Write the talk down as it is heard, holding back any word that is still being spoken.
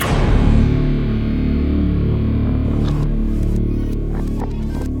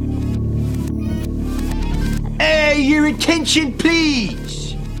your attention,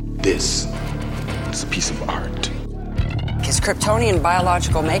 please? This is a piece of art. His Kryptonian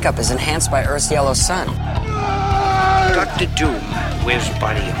biological makeup is enhanced by Earth's yellow sun. Dr. Doom wears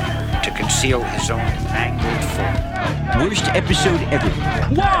body armor to conceal his own mangled form. Worst episode ever.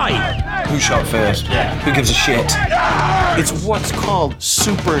 Why? Who shot first? Yeah. Who gives a shit? It's what's called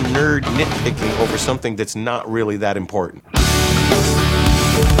super nerd nitpicking over something that's not really that important.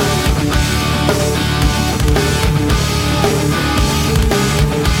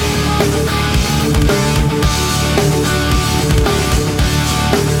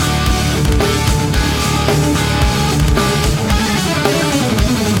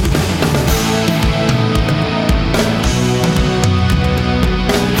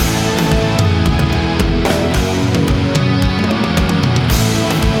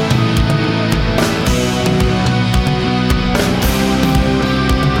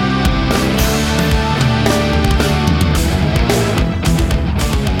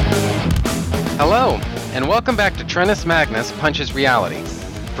 Hello, and welcome back to Trennis Magnus Punches Reality,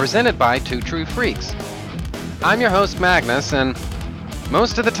 presented by Two True Freaks. I'm your host Magnus, and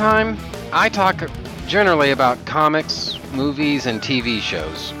most of the time, I talk generally about comics, movies, and TV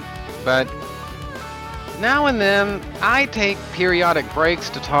shows. But now and then, I take periodic breaks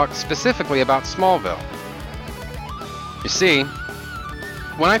to talk specifically about Smallville. You see,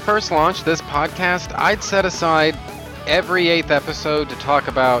 when I first launched this podcast, I'd set aside every 8th episode to talk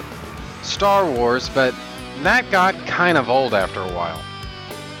about Star Wars, but that got kind of old after a while.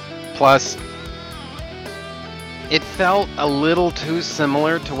 Plus, it felt a little too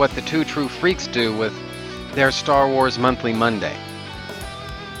similar to what the Two True Freaks do with their Star Wars Monthly Monday.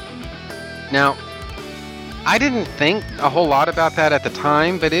 Now, I didn't think a whole lot about that at the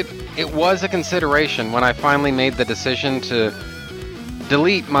time, but it was a consideration when I finally made the decision to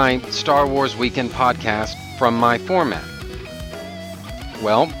delete my Star Wars Weekend podcast from my format.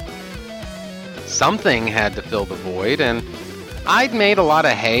 Well, something had to fill the void, and I'd made a lot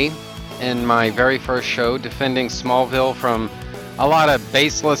of hay in my very first show defending Smallville from a lot of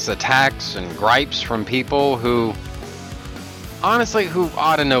baseless attacks and gripes from people who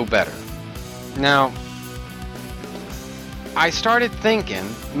ought to know better. Now, I started thinking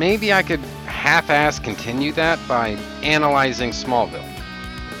maybe I could half-ass continue that by analyzing Smallville.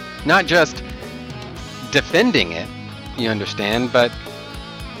 Not just defending it, you understand, but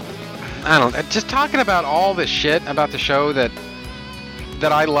just talking about all this shit about the show that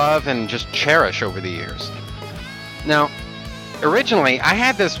I love and just cherish over the years. Now, originally, I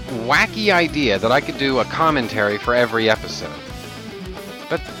had this wacky idea that I could do a commentary for every episode.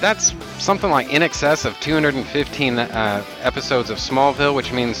 But that's something like in excess of 215 episodes of Smallville,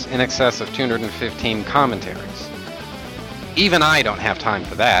 which means in excess of 215 commentaries. Even I don't have time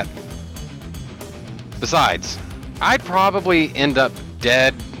for that. Besides, I'd probably end up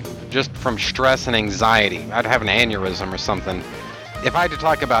dead just from stress and anxiety. I'd have an aneurysm or something if I had to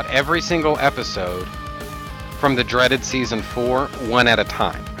talk about every single episode from the dreaded season 4 one at a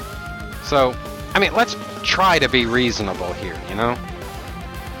time. So, let's try to be reasonable here, you know?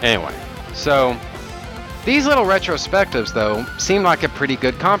 Anyway, so these little retrospectives, though, seem like a pretty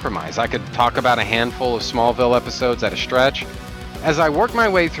good compromise. I could talk about a handful of Smallville episodes at a stretch as I work my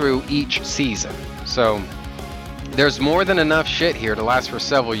way through each season. So there's more than enough shit here to last for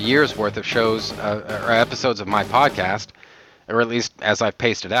several years worth of shows or episodes of my podcast, or at least as I've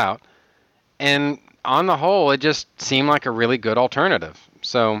paced it out. And on the whole, it just seemed like a really good alternative.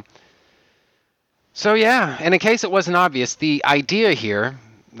 So yeah, and in case it wasn't obvious, the idea here,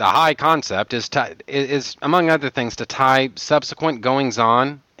 the high concept, is among other things to tie subsequent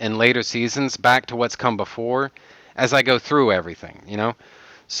goings-on in later seasons back to what's come before as I go through everything, you know?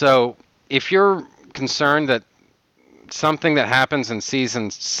 So if you're concerned that something that happens in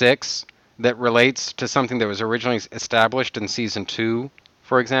season 6 that relates to something that was originally established in season 2,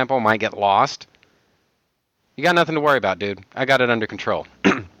 for example, might get lost, you got nothing to worry about, dude. I got it under control.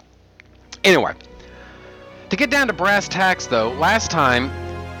 Anyway, to get down to brass tacks, though, last time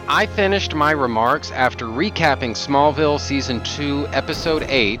I finished my remarks after recapping Smallville Season 2, Episode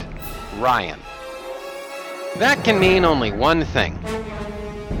 8, Ryan. That can mean only one thing.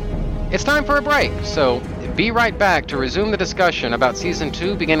 It's time for a break, so be right back to resume the discussion about Season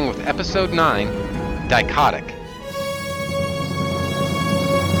 2, beginning with Episode 9, Dichotic.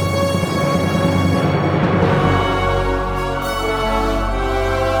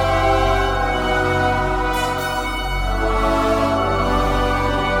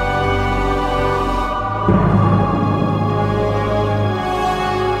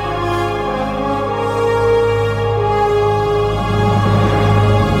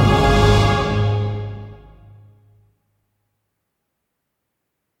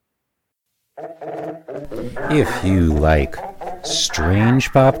 If you like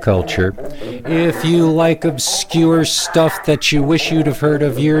strange pop culture, if you like obscure stuff that you wish you'd have heard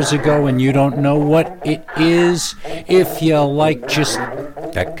of years ago and you don't know what it is, if you like just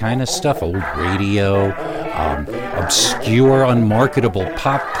that kind of stuff, old radio, obscure, unmarketable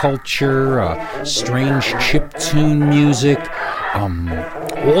pop culture, strange chiptune music,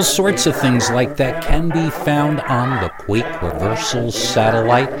 all sorts of things like that can be found on the Quake Reversal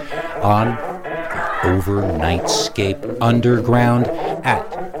satellite on Overnightscape Underground at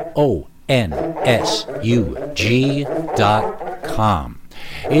onsug.com.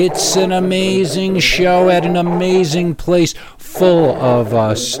 It's an amazing show at an amazing place full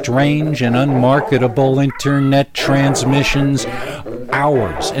of strange and unmarketable internet transmissions,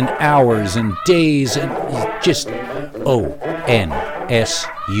 hours and hours and days, and just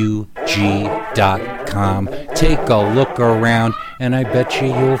onsug.com. Take a look around, and I bet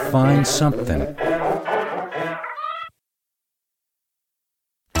you'll find something.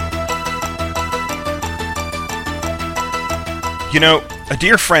 You know, a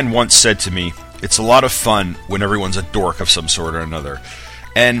dear friend once said to me, it's a lot of fun when everyone's a dork of some sort or another.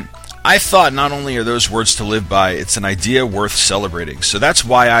 And I thought not only are those words to live by, it's an idea worth celebrating. So that's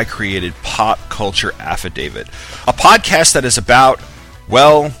why I created Pop Culture Affidavit, a podcast that is about,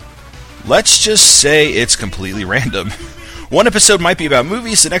 well, let's just say it's completely random. One episode might be about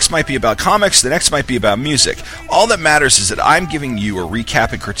movies, the next might be about comics, the next might be about music. All that matters is that I'm giving you a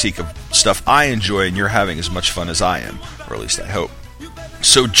recap and critique of stuff I enjoy and you're having as much fun as I am, or at least I hope.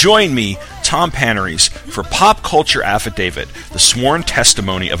 So join me, Tom Paneris, for Pop Culture Affidavit, the sworn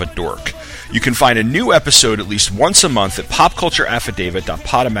testimony of a dork. You can find a new episode at least once a month at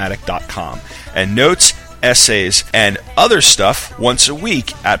popcultureaffidavit.podomatic.com, and notes, essays, and other stuff once a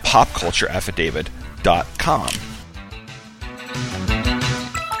week at popcultureaffidavit.com.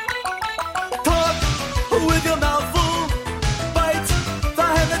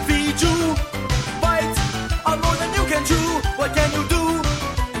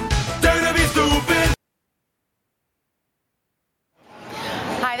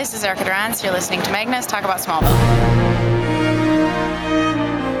 Hi, this is Erica Durance. You're listening to Magnus talk about Smallville.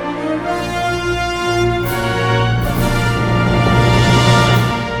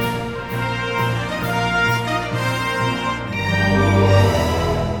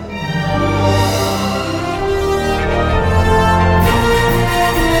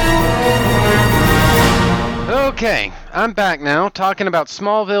 Okay, I'm back now, talking about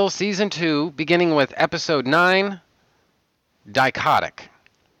Smallville Season 2, beginning with Episode 9, Dichotic.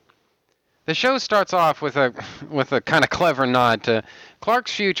 The show starts off with a kind of clever nod to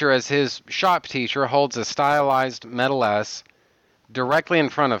Clark's future as his shop teacher holds a stylized metal S directly in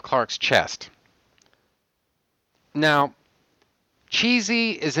front of Clark's chest. Now,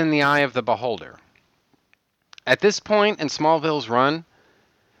 cheesy is in the eye of the beholder. At this point in Smallville's run,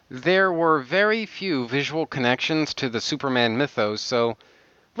 there were very few visual connections to the Superman mythos, so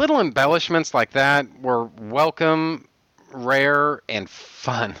little embellishments like that were welcome, rare, and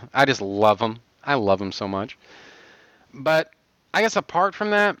fun. I just love them. I love them so much. But I guess apart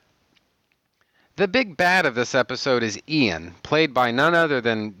from that, the big bad of this episode is Ian, played by none other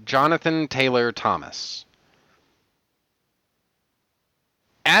than Jonathan Taylor Thomas.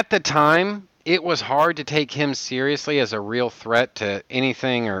 At the time, it was hard to take him seriously as a real threat to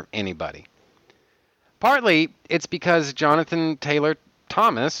anything or anybody. Partly, it's because Jonathan Taylor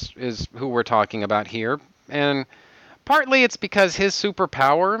Thomas is who we're talking about here, and partly it's because his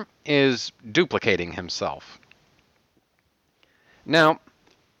superpower is duplicating himself. Now,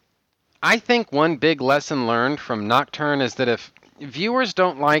 I think one big lesson learned from Nocturne is that if viewers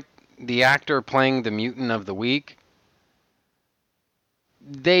don't like the actor playing the mutant of the week,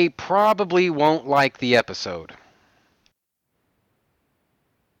 they probably won't like the episode.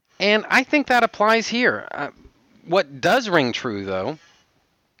 And I think that applies here. What does ring true, though,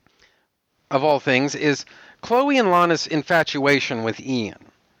 of all things, is Chloe and Lana's infatuation with Ian.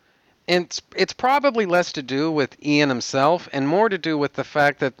 And it's probably less to do with Ian himself and more to do with the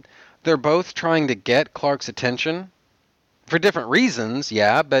fact that they're both trying to get Clark's attention. For different reasons,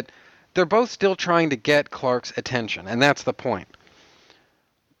 yeah, but they're both still trying to get Clark's attention, and that's the point.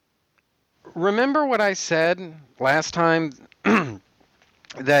 Remember what I said last time,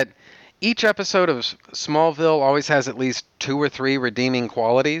 that each episode of Smallville always has at least 2 or 3 redeeming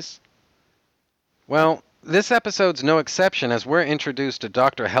qualities? Well, this episode's no exception as we're introduced to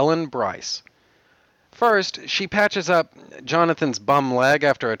Dr. Helen Bryce. First, she patches up Jonathan's bum leg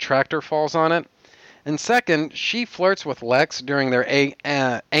after a tractor falls on it. And second, she flirts with Lex during their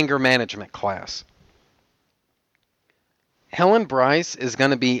anger management class. Helen Bryce is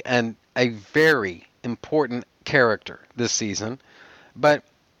going to be a very important character this season, but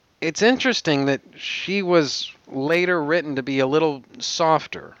it's interesting that she was later written to be a little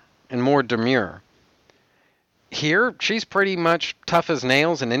softer and more demure. Here, she's pretty much tough as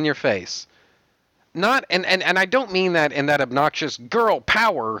nails and in your face. Not, and I don't mean that in that obnoxious girl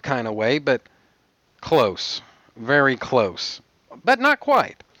power kind of way, but close. Very close. But not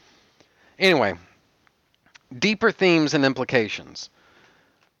quite. Anyway, deeper themes and implications.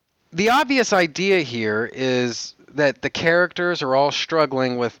 The obvious idea here is that the characters are all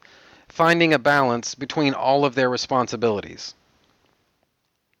struggling with finding a balance between all of their responsibilities.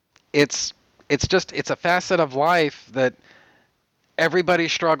 It's a facet of life that everybody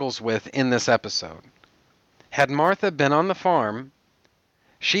struggles with in this episode. Had Martha been on the farm,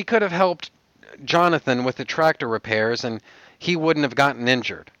 she could have helped Jonathan with the tractor repairs and he wouldn't have gotten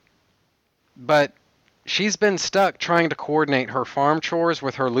injured. But she's been stuck trying to coordinate her farm chores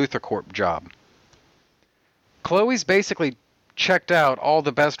with her LuthorCorp job. Chloe's basically checked out all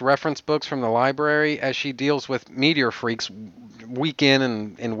the best reference books from the library as she deals with meteor freaks week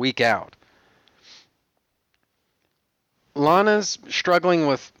in and week out. Lana's struggling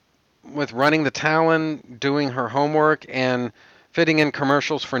with running the Talon, doing her homework, and fitting in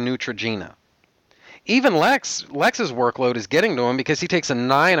commercials for Neutrogena. Even Lex's workload is getting to him because he takes a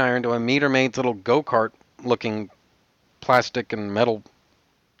 9-iron to a meter maid's little go-kart looking plastic and metal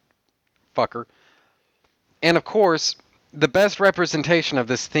fucker. And of course, the best representation of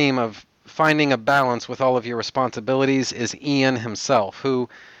this theme of finding a balance with all of your responsibilities is Ian himself, who,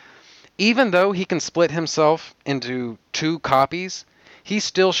 even though he can split himself into 2 copies, he's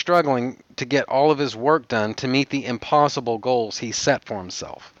still struggling to get all of his work done to meet the impossible goals he set for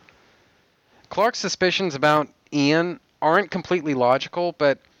himself. Clark's suspicions about Ian aren't completely logical,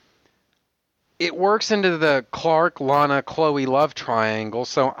 but it works into the Clark, Lana, Chloe love triangle,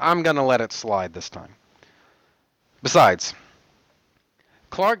 so I'm going to let it slide this time. Besides,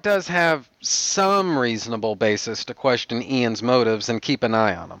 Clark does have some reasonable basis to question Ian's motives and keep an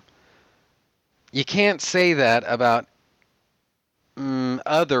eye on him. You can't say that about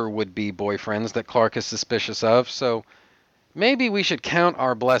other would-be boyfriends that Clark is suspicious of, so maybe we should count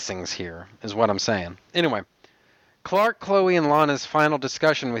our blessings here, is what I'm saying. Anyway, Clark, Chloe, and Lana's final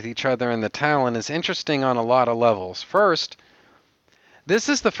discussion with each other in the Talon is interesting on a lot of levels. First, this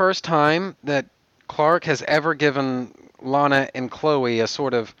is the first time that Clark has ever given Lana and Chloe a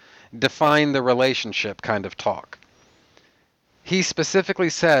sort of define the relationship kind of talk. He specifically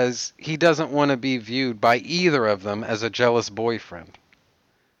says he doesn't want to be viewed by either of them as a jealous boyfriend.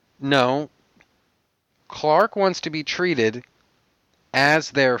 No, Clark wants to be treated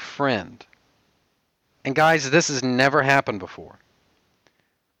as their friend. And guys, this has never happened before.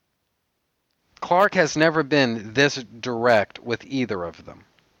 Clark has never been this direct with either of them.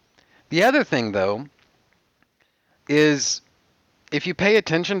 The other thing, though, is if you pay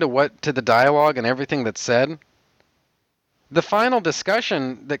attention to the dialogue and everything that's said, the final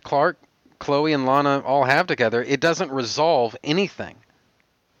discussion that Clark, Chloe, and Lana all have together, it doesn't resolve anything.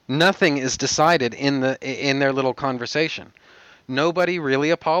 Nothing is decided in their little conversation. Nobody really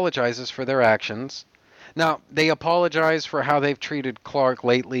apologizes for their actions. Now, they apologize for how they've treated Clark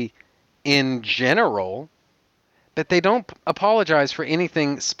lately in general, but they don't apologize for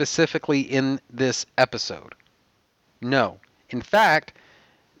anything specifically in this episode. No. In fact,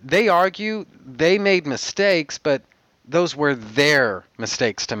 they argue they made mistakes, but those were their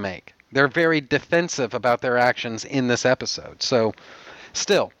mistakes to make. They're very defensive about their actions in this episode. So,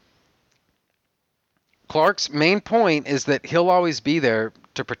 still, Clark's main point is that he'll always be there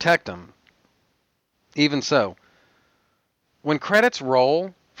to protect them. Even so, when credits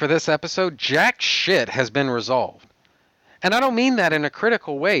roll for this episode, jack shit has been resolved. And I don't mean that in a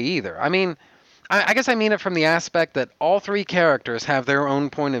critical way either. I mean, I guess I mean it from the aspect that all 3 characters have their own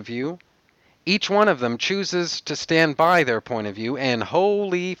point of view. Each one of them chooses to stand by their point of view, and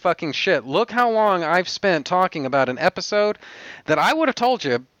holy fucking shit, look how long I've spent talking about an episode that I would have told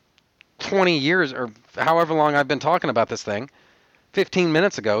you 20 years, or however long I've been talking about this thing, 15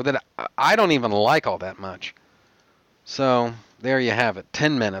 minutes ago, that I don't even like all that much. So, there you have it.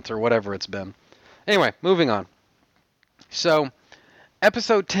 10 minutes, or whatever it's been. Anyway, moving on. So,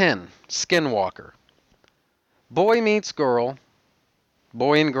 Episode 10, Skinwalker. Boy meets girl.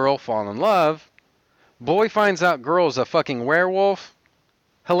 Boy and girl fall in love. Boy finds out girl's a fucking werewolf.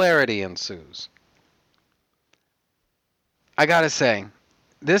 Hilarity ensues. I gotta say,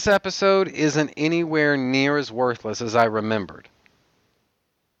 this episode isn't anywhere near as worthless as I remembered.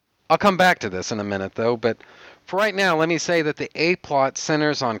 I'll come back to this in a minute, though, but for right now, let me say that the A-plot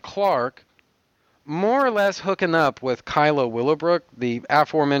centers on Clark, more or less hooking up with Kyla Willowbrook, the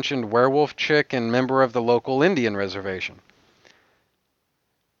aforementioned werewolf chick and member of the local Indian reservation.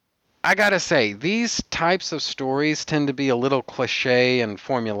 I gotta say, these types of stories tend to be a little cliche and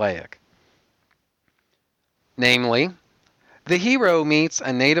formulaic. Namely, the hero meets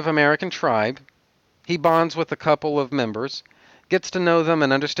a Native American tribe, he bonds with a couple of members, gets to know them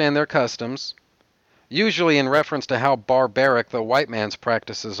and understand their customs, usually in reference to how barbaric the white man's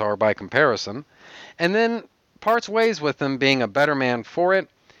practices are by comparison, and then parts ways with them being a better man for it,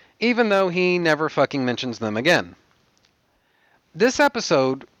 even though he never fucking mentions them again. This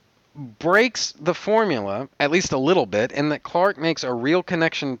episode breaks the formula, at least a little bit, in that Clark makes a real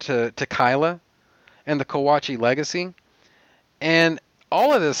connection to Kyla and the Kawachi legacy. And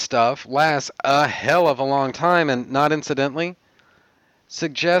all of this stuff lasts a hell of a long time, and not incidentally,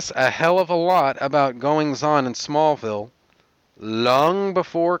 suggests a hell of a lot about goings-on in Smallville long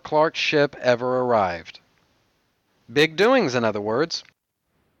before Clark's ship ever arrived. Big doings, in other words.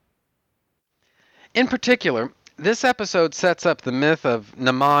 In particular, this episode sets up the myth of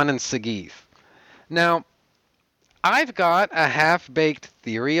Naman and Sagith. Now, I've got a half-baked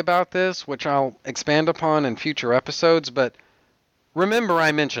theory about this, which I'll expand upon in future episodes, but remember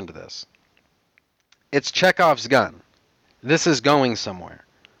I mentioned this. It's Chekhov's gun. This is going somewhere.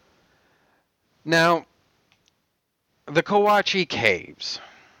 Now, the Kawachi Caves.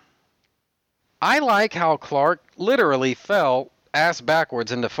 I like how Clark literally fell ass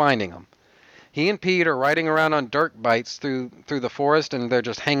backwards into finding them. He and Pete are riding around on dirt bikes through the forest, and they're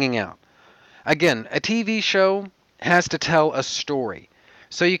just hanging out. Again, a TV show has to tell a story.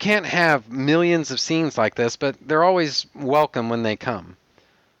 So you can't have millions of scenes like this, but they're always welcome when they come.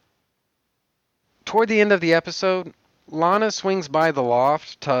 Toward the end of the episode, Lana swings by the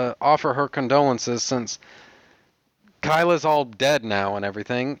loft to offer her condolences since Kyla's all dead now and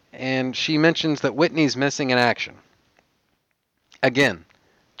everything, and she mentions that Whitney's missing in action. Again,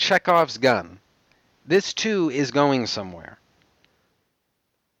 Chekhov's gun. This too is going somewhere.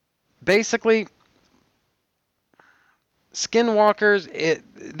 Basically, Skinwalkers,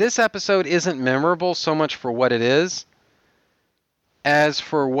 this episode isn't memorable so much for what it is as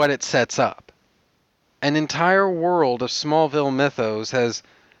for what it sets up. An entire world of Smallville mythos has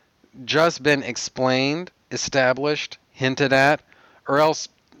just been explained, established, hinted at, or else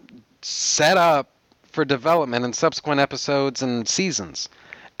set up for development in subsequent episodes and seasons.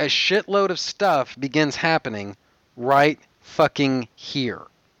 A shitload of stuff begins happening right fucking here.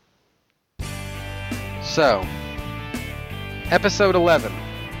 So, Episode 11,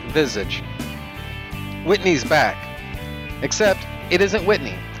 Visage. Whitney's back. Except, it isn't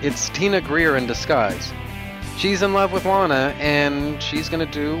Whitney. It's Tina Greer in disguise. She's in love with Lana, and she's going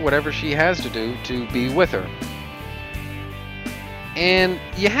to do whatever she has to do to be with her. And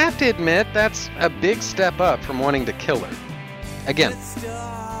you have to admit, that's a big step up from wanting to kill her. Again,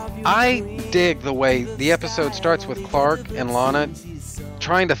 I dig the way the episode starts with Clark and Lana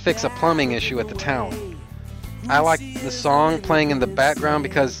trying to fix a plumbing issue at the tower. I like the song playing in the background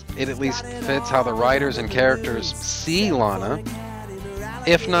because it at least fits how the writers and characters see Lana,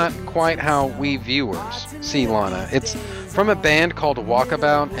 if not quite how we viewers see Lana. It's from a band called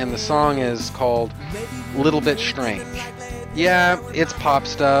Walkabout, and the song is called Little Bit Strange. Yeah, it's pop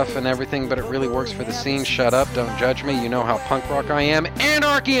stuff and everything, but it really works for the scene. Shut up, don't judge me, you know how punk rock I am.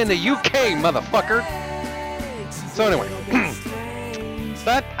 Anarchy in the UK, motherfucker! So anyway,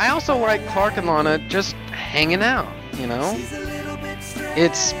 but I also like Clark and Lana just hanging out, you know?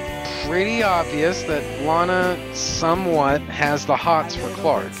 It's pretty obvious that Lana somewhat has the hots for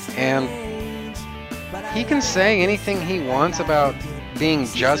Clark, and he can say anything he wants about being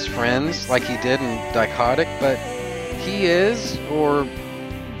just friends like he did in Dichotic, but he is, or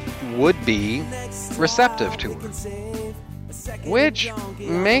would be, receptive to her. Which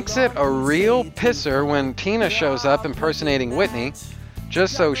makes it a real pisser when Tina shows up impersonating Whitney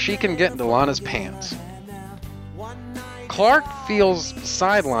just so she can get into Lana's pants. Clark feels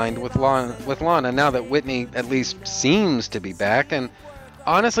sidelined with Lana now that Whitney at least seems to be back, and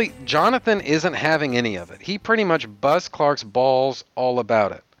honestly, Jonathan isn't having any of it. He pretty much busts Clark's balls all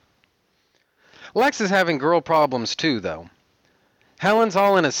about it. Lex is having girl problems too, though. Helen's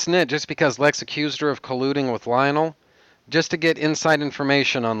all in a snit just because Lex accused her of colluding with Lionel, just to get inside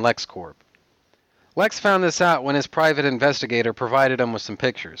information on LexCorp. Lex found this out when his private investigator provided him with some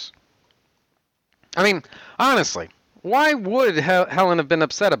pictures. I mean, honestly, why would Helen have been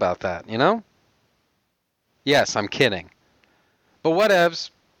upset about that, you know? Yes, I'm kidding. But whatevs,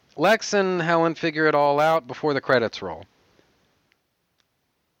 Lex and Helen figure it all out before the credits roll.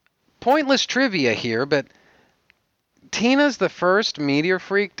 Pointless trivia here, but Tina's the first meteor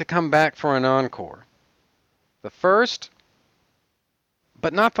freak to come back for an encore. The first,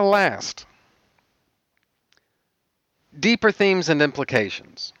 but not the last. Deeper themes and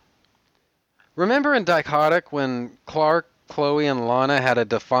implications. Remember in Dichotic when Clark, Chloe, and Lana had a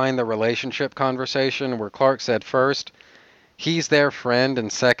define the relationship conversation where Clark said first, he's their friend,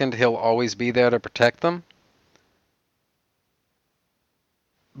 and second, he'll always be there to protect them?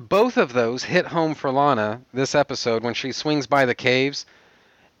 Both of those hit home for Lana this episode when she swings by the caves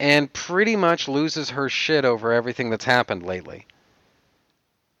and pretty much loses her shit over everything that's happened lately.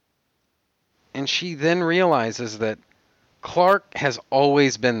 And she then realizes that Clark has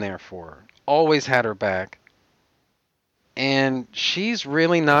always been there for her, always had her back, and she's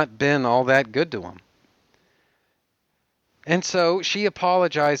really not been all that good to him. And so she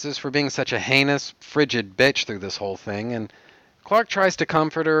apologizes for being such a heinous, frigid bitch through this whole thing, and Clark tries to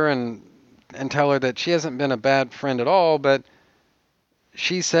comfort her and tell her that she hasn't been a bad friend at all, but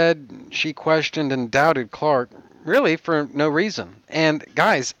she said she questioned and doubted Clark, really for no reason. And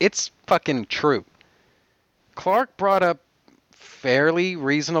guys, it's fucking true. Clark brought up fairly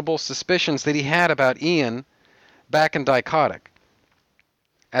reasonable suspicions that he had about Ian back in Dichotic.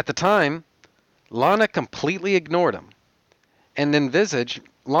 At the time, Lana completely ignored him. And in Visage,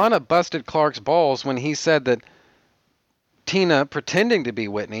 Lana busted Clark's balls when he said that Tina, pretending to be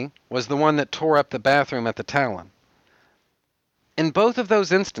Whitney, was the one that tore up the bathroom at the Talon. In both of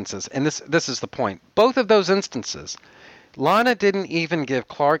those instances, and this is the point, both of those instances, Lana didn't even give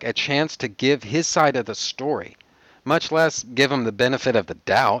Clark a chance to give his side of the story, much less give him the benefit of the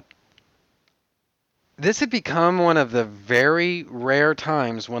doubt. This had become one of the very rare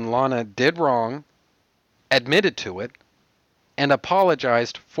times when Lana did wrong, admitted to it, and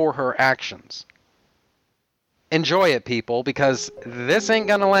apologized for her actions. Enjoy it, people, because this ain't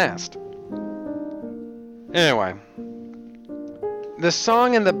gonna last. Anyway, the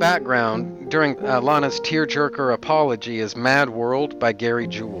song in the background during Lana's tearjerker apology is Mad World by Gary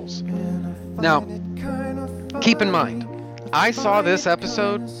Jules. Now, keep in mind, I saw this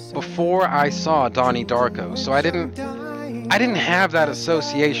episode before I saw Donnie Darko, so I didn't have that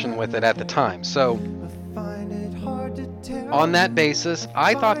association with it at the time. So, on that basis,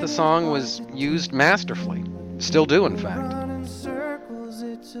 I thought the song was used masterfully. Still do, in fact.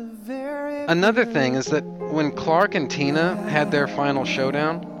 Another thing is that when Clark and Tina had their final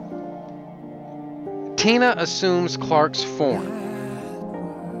showdown, Tina assumes Clark's form.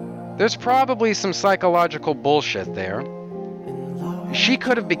 There's probably some psychological bullshit there. She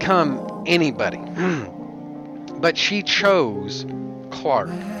could have become anybody, but she chose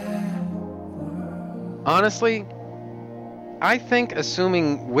Clark. Honestly, I think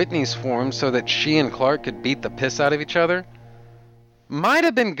assuming Whitney's form so that she and Clark could beat the piss out of each other might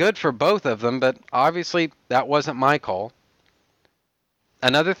have been good for both of them, but obviously that wasn't my call.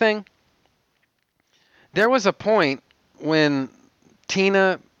 Another thing, there was a point when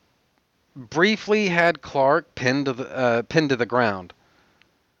Tina briefly had Clark pinned to the ground.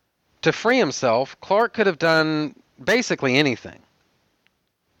 To free himself, Clark could have done basically anything,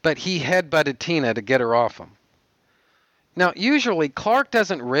 but he headbutted Tina to get her off him. Now, usually, Clark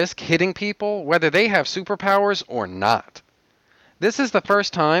doesn't risk hitting people, whether they have superpowers or not. This is the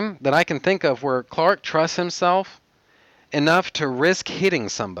first time that I can think of where Clark trusts himself enough to risk hitting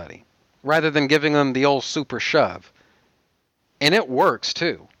somebody, rather than giving them the old super shove. And it works,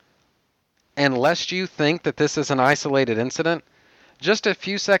 too. And lest you think that this is an isolated incident, just a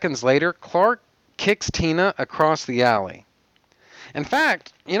few seconds later, Clark kicks Tina across the alley. In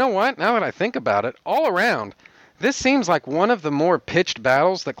fact, you know what? Now that I think about it, all around, this seems like one of the more pitched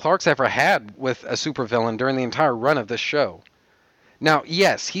battles that Clark's ever had with a supervillain during the entire run of this show. Now,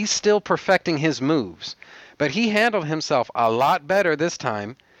 yes, he's still perfecting his moves, but he handled himself a lot better this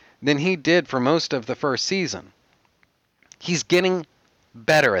time than he did for most of the first season. He's getting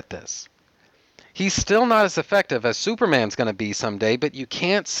better at this. He's still not as effective as Superman's going to be someday, but you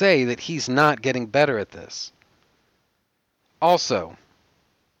can't say that he's not getting better at this. Also,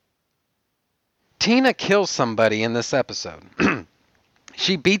 Tina kills somebody in this episode.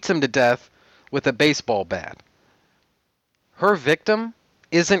 She beats him to death with a baseball bat. Her victim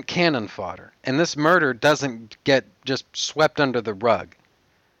isn't cannon fodder, and this murder doesn't get just swept under the rug.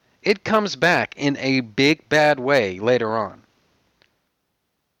 It comes back in a big bad way later on.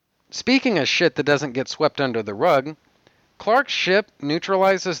 Speaking of shit that doesn't get swept under the rug, Clark's ship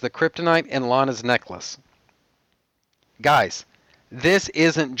neutralizes the kryptonite in Lana's necklace. Guys, this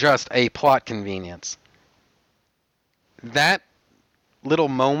isn't just a plot convenience. That little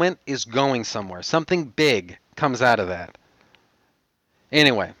moment is going somewhere. Something big comes out of that.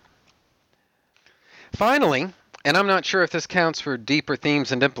 Anyway, finally, And I'm not sure if this counts for deeper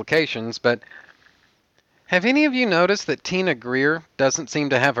themes and implications, but have any of you noticed that Tina Greer doesn't seem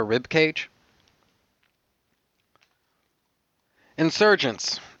to have a rib cage?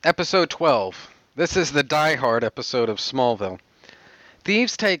 Insurgents, Episode 12. This is the Die Hard episode of Smallville.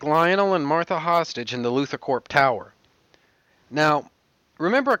 Thieves take Lionel and Martha hostage in the LuthorCorp Tower. Now,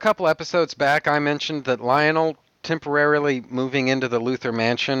 remember a couple episodes back I mentioned that Lionel temporarily moving into the Luthor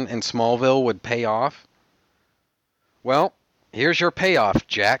mansion in Smallville would pay off? Well, here's your payoff,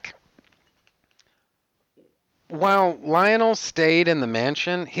 Jack. While Lionel stayed in the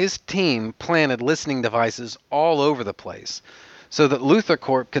mansion, his team planted listening devices all over the place so that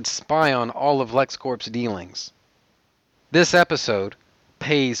LuthorCorp could spy on all of LexCorp's dealings. This episode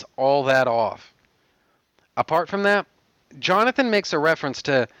pays all that off. Apart from that, Jonathan makes a reference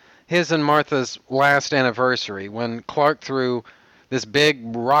to his and Martha's last anniversary when Clark threw this big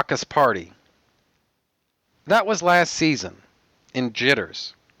raucous party. That was last season, in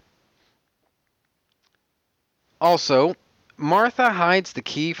Jitters. Also, Martha hides the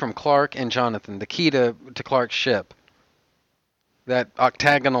key from Clark and Jonathan, the key to Clark's ship, that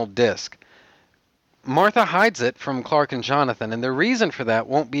octagonal disc. Martha hides it from Clark and Jonathan, and the reason for that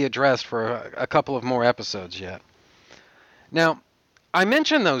won't be addressed for a couple of more episodes yet. Now, I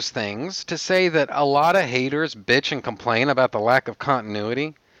mention those things to say that a lot of haters bitch and complain about the lack of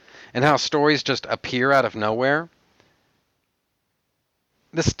continuity and how stories just appear out of nowhere.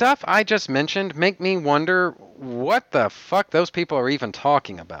 The stuff I just mentioned make me wonder what the fuck those people are even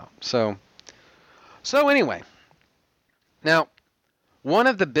talking about. So anyway. Now, one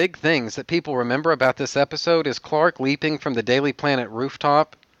of the big things that people remember about this episode is Clark leaping from the Daily Planet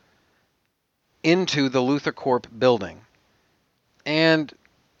rooftop into the LuthorCorp building. And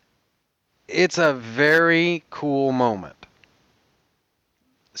it's a very cool moment.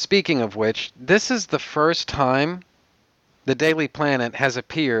 Speaking of which, this is the first time the Daily Planet has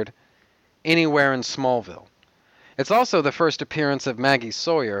appeared anywhere in Smallville. It's also the first appearance of Maggie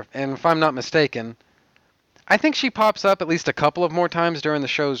Sawyer, and if I'm not mistaken, I think she pops up at least a couple of more times during the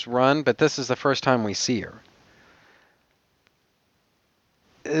show's run, but this is the first time we see her.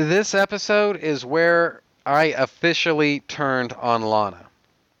 This episode is where I officially turned on Lana.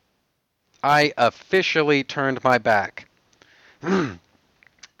 I officially turned my back.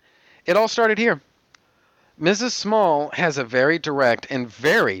 It all started here. Mrs. Small has a very direct and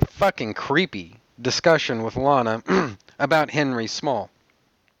very fucking creepy discussion with Lana about Henry Small.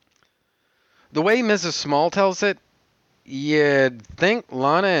 The way Mrs. Small tells it, you'd think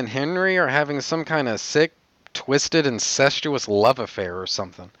Lana and Henry are having some kind of sick, twisted, incestuous love affair or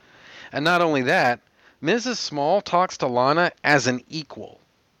something. And not only that, Mrs. Small talks to Lana as an equal.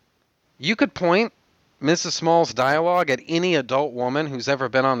 You could point Mrs. Small's dialogue at any adult woman who's ever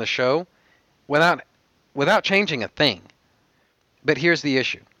been on the show without changing a thing. But here's the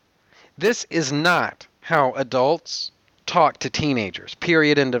issue. This is not how adults talk to teenagers.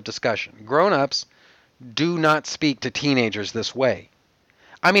 Period. End of discussion. Grown-ups do not speak to teenagers this way.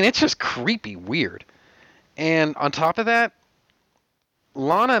 I mean, it's just creepy weird. And on top of that,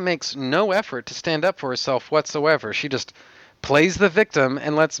 Lana makes no effort to stand up for herself whatsoever. She just plays the victim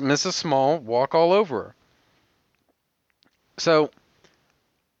and lets Mrs. Small walk all over her. So,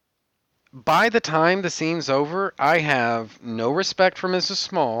 by the time the scene's over, I have no respect for Mrs.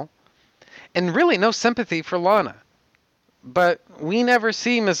 Small and really no sympathy for Lana. But we never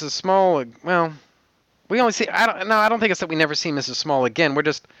see Mrs. Small, well, we only see, I don't think it's that we never see Mrs. Small again.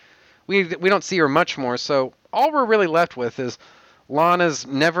 We don't see her much more, so all we're really left with is Lana's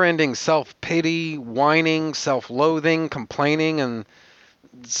never-ending self-pity, whining, self-loathing, complaining, and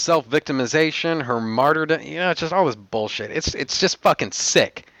self-victimization, her martyrdom, it's just all this bullshit. It's just fucking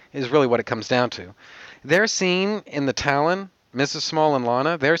sick, is really what it comes down to. Their scene in the Talon, Mrs. Small and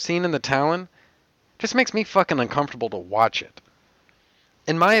Lana, their scene in the Talon, just makes me fucking uncomfortable to watch it.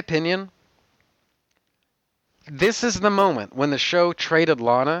 In my opinion, this is the moment when the show traded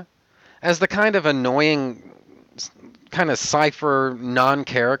Lana as the kind of annoying, kind of cipher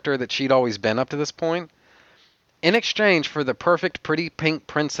non-character that she'd always been up to this point, in exchange for the perfect pretty pink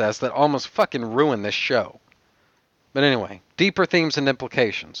princess that almost fucking ruined this show. But anyway, deeper themes and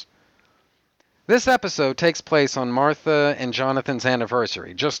implications. This episode takes place on Martha and Jonathan's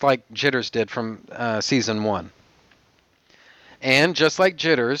anniversary, just like Jitters did from Season 1. And just like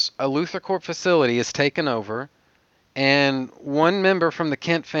Jitters, a LuthorCorp facility is taken over, and one member from the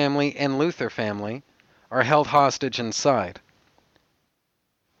Kent family and Luthor family are held hostage inside.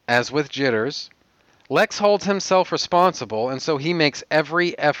 As with Jitters, Lex holds himself responsible, and so he makes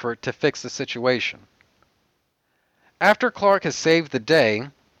every effort to fix the situation. After Clark has saved the day,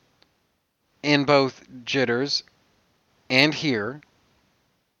 in both Jitters and here,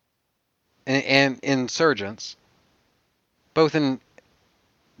 and Insurgents, both in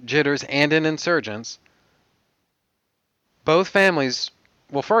Jitters and in Insurgents, both families,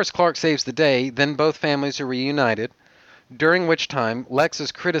 well, first Clark saves the day, then both families are reunited, during which time Lex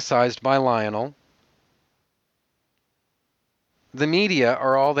is criticized by Lionel. The media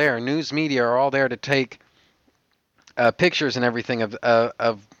are all there, news media are all there to take pictures and everything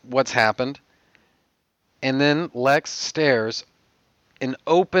of what's happened. And then Lex stares in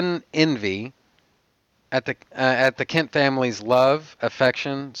open envy at the Kent family's love,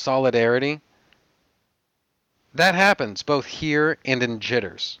 affection, solidarity. That happens both here and in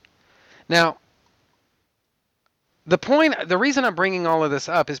Jitters. Now, the reason I'm bringing all of this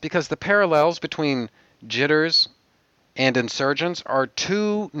up is because the parallels between Jitters and Insurgents are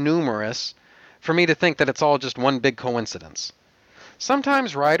too numerous for me to think that it's all just one big coincidence.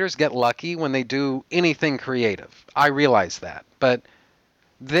 Sometimes writers get lucky when they do anything creative. I realize that. But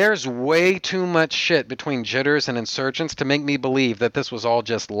there's way too much shit between Jitters and Insurgents to make me believe that this was all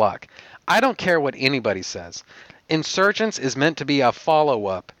just luck. I don't care what anybody says. Insurgents is meant to be a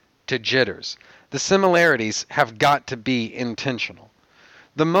follow-up to Jitters. The similarities have got to be intentional.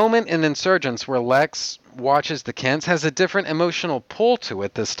 The moment in Insurgents where Lex watches the Kents has a different emotional pull to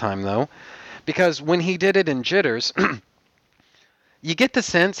it this time, though, because when he did it in Jitters, you get the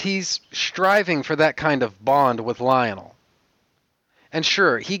sense he's striving for that kind of bond with Lionel. And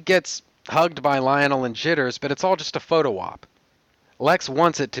sure, he gets hugged by Lionel in Jitters, but it's all just a photo op. Lex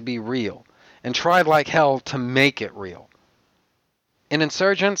wants it to be real, and tried like hell to make it real. In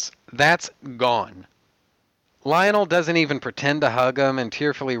Insurgents, that's gone. Lionel doesn't even pretend to hug him and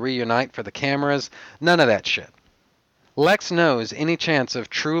tearfully reunite for the cameras. None of that shit. Lex knows any chance of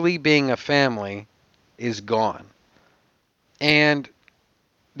truly being a family is gone. And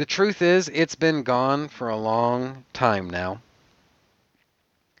the truth is, it's been gone for a long time now.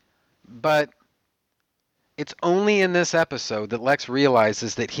 But it's only in this episode that Lex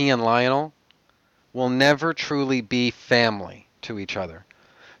realizes that he and Lionel will never truly be family to each other.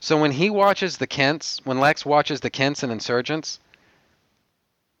 So when he watches the Kents, when Lex watches the Kents and Insurgents,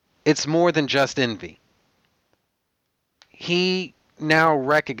 it's more than just envy. He now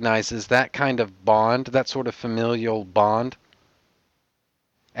recognizes that kind of bond, that sort of familial bond,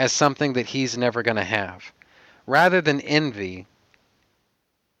 as something that he's never going to have. Rather than envy,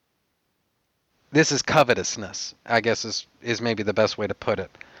 this is covetousness, I guess is maybe the best way to put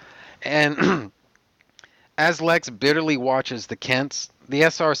it. And as Lex bitterly watches the Kents, the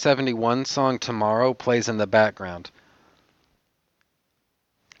SR-71 song Tomorrow plays in the background.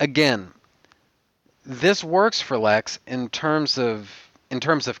 Again, this works for Lex in terms of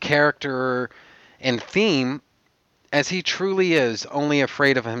character and theme, as he truly is only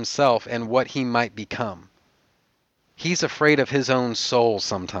afraid of himself and what he might become. He's afraid of his own soul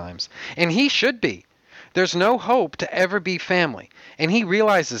sometimes, and he should be. There's no hope to ever be family, and he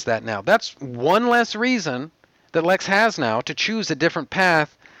realizes that now. That's one less reason that Lex has now to choose a different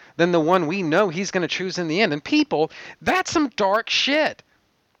path than the one we know he's going to choose in the end. And people, that's some dark shit.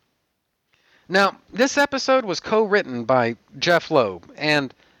 Now, this episode was co-written by Jeff Loeb,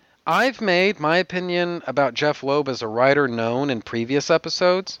 and I've made my opinion about Jeff Loeb as a writer known in previous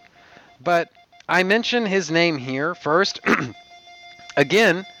episodes, but I mention his name here first.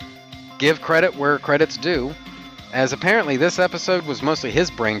 Again, give credit where credit's due, as apparently this episode was mostly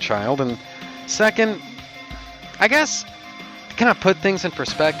his brainchild, and second, I guess to kind of put things in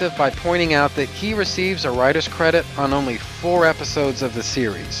perspective by pointing out that he receives a writer's credit on only 4 episodes of the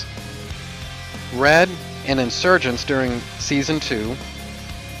series. Red and Insurgents during Season 2,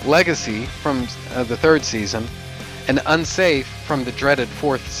 Legacy from the 3rd season, and Unsafe from the dreaded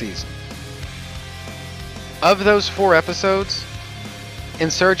 4th season. Of those 4 episodes,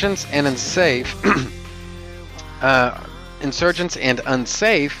 Insurgents and Unsafe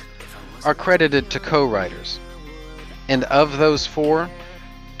are credited to co-writers. And of those 4,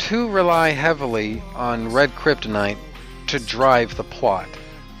 2 rely heavily on Red Kryptonite to drive the plot.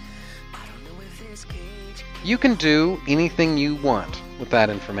 You can do anything you want with that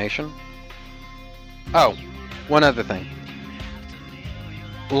information. Oh, one other thing.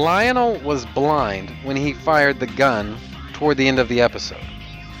 Lionel was blind when he fired the gun toward the end of the episode.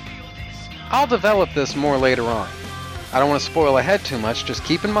 I'll develop this more later on. I don't want to spoil ahead too much, just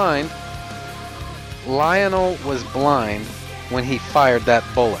keep in mind, Lionel was blind when he fired that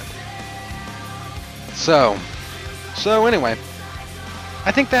bullet. So anyway,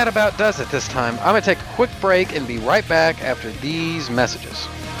 I think that about does it this time. I'm going to take a quick break and be right back after these messages.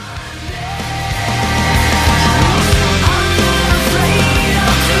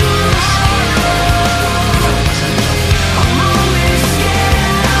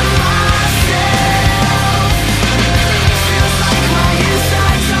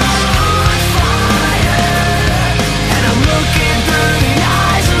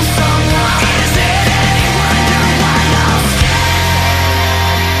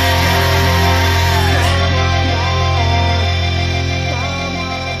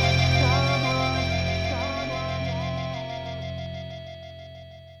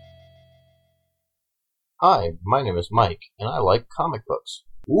 Hi, my name is Mike, and I like comic books.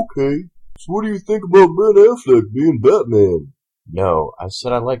 Okay, so what do you think about Ben Affleck being Batman? No, I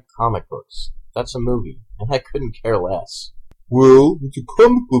said I like comic books. That's a movie, and I couldn't care less. Well, it's a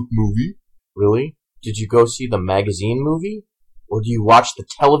comic book movie. Really? Did you go see the magazine movie? Or do you watch the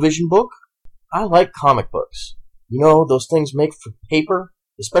television book? I like comic books. You know, those things made for paper,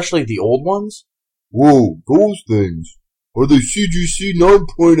 especially the old ones? Whoa, those things. Are they CGC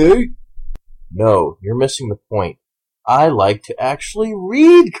 9.8? No, you're missing the point. I like to actually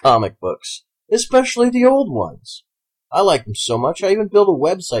read comic books, especially the old ones. I like them so much I even built a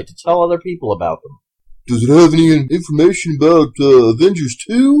website to tell other people about them. Does it have any information about Avengers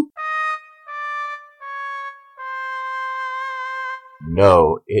 2?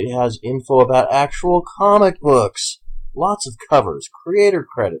 No, it has info about actual comic books. Lots of covers, creator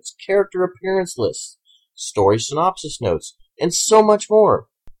credits, character appearance lists, story synopsis notes, and so much more.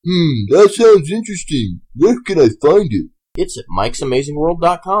 That sounds interesting. Where can I find it? It's at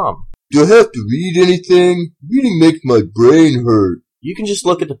Mike'sAmazingWorld.com. Do I have to read anything? Reading makes my brain hurt. You can just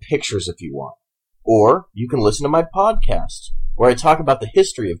look at the pictures if you want. Or you can listen to my podcast, where I talk about the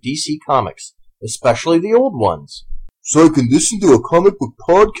history of DC Comics, especially the old ones. So I can listen to a comic book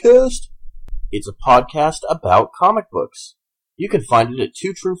podcast? It's a podcast about comic books. You can find it at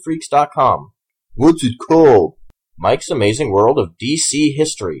twotruefreaks.com. What's it called? Mike's Amazing World of DC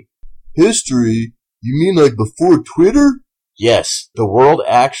History. History? You mean like before Twitter? Yes, the world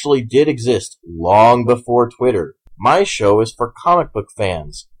actually did exist long before Twitter. My show is for comic book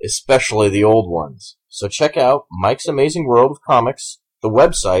fans, especially the old ones. So check out Mike's Amazing World of Comics, the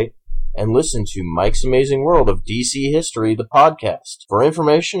website, and listen to Mike's Amazing World of DC History, the podcast, for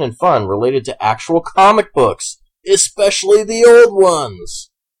information and fun related to actual comic books, especially the old ones.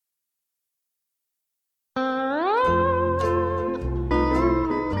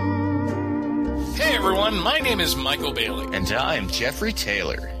 Hey everyone, my name is Michael Bailey. And I'm Jeffrey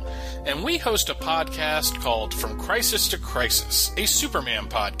Taylor. And we host a podcast called From Crisis to Crisis, a Superman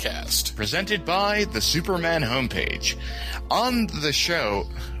podcast. Presented by the Superman homepage. On the show...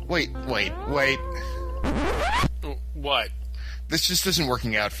 Wait. What? This just isn't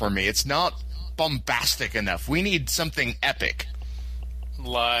working out for me. It's not bombastic enough. We need something epic.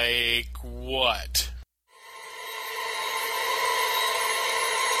 Like what?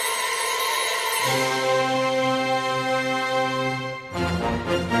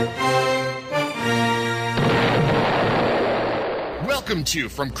 Welcome to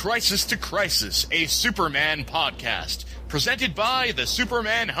From Crisis to Crisis, a Superman podcast, presented by the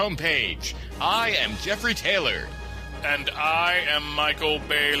Superman homepage. I am Jeffrey Taylor. And I am Michael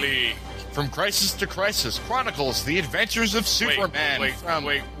Bailey. From Crisis to Crisis chronicles the adventures of Superman.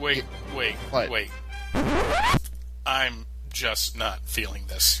 Wait. What? I'm just not feeling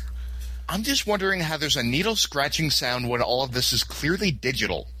this. I'm just wondering how there's a needle scratching sound when all of this is clearly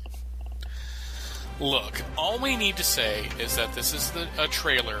digital. Look, all we need to say is that this is a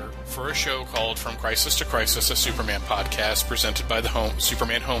trailer for a show called From Crisis to Crisis, a Superman podcast presented by the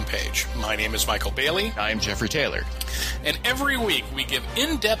Superman homepage. My name is Michael Bailey. I'm Jeffrey Taylor. And every week we give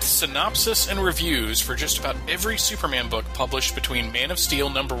in-depth synopsis and reviews for just about every Superman book published between Man of Steel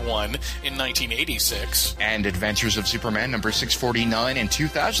 #1 in 1986 and Adventures of Superman number 649 in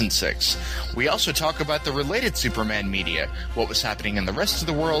 2006. We also talk about the related Superman media, what was happening in the rest of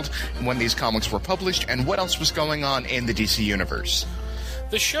the world when these comics were published, and what else was going on in the DC universe.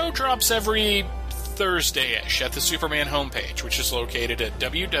 The show drops every Thursday-ish at the Superman homepage, which is located at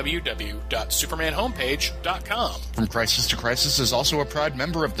www.supermanhomepage.com. From Crisis to Crisis is also a proud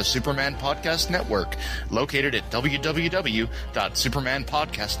member of the Superman Podcast Network, located at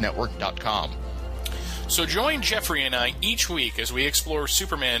www.supermanpodcastnetwork.com. So join Jeffrey and I each week as we explore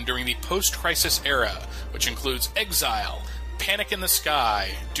Superman during the post-crisis era, which includes Exile, Panic in the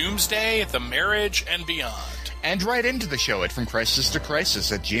Sky, Doomsday, The Marriage, and beyond. And write into the show at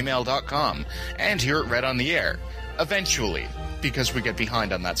FromCrisisToCrisis@gmail.com, and hear it read on the air. Eventually, because we get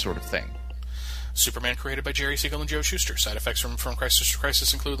behind on that sort of thing. Superman created by Jerry Siegel and Joe Shuster. Side effects from Crisis to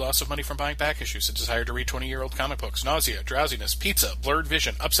Crisis include loss of money from buying back issues, a desire to read 20-year-old comic books, nausea, drowsiness, pizza, blurred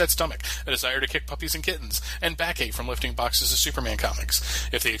vision, upset stomach, a desire to kick puppies and kittens, and backache from lifting boxes of Superman comics.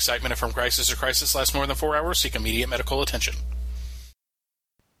 If the excitement of From Crisis to Crisis lasts more than 4 hours, seek immediate medical attention.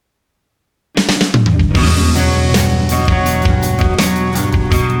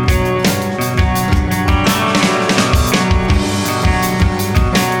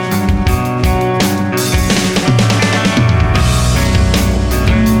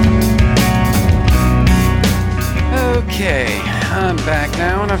 Okay, I'm back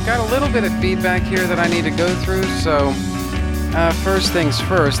now, and I've got a little bit of feedback here that I need to go through, so First things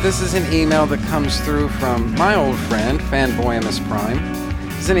first, this is an email that comes through from my old friend, Fanboymus Prime.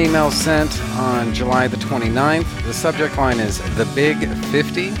 It's an email sent on July the 29th. The subject line is The Big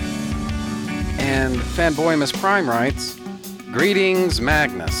 50. And Fanboymus Prime writes, "Greetings,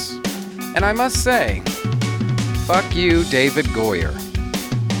 Magnus. And I must say, fuck you, David Goyer.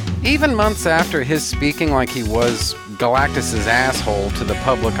 Even months after his speaking like he was Galactus's asshole to the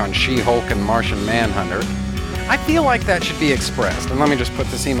public on She-Hulk and Martian Manhunter, I feel like that should be expressed." And let me just put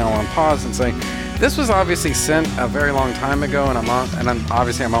this email on pause and say, this was obviously sent a very long time ago, and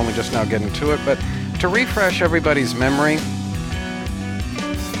I'm only just now getting to it, but to refresh everybody's memory,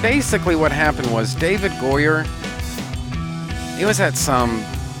 basically what happened was David Goyer, he was at some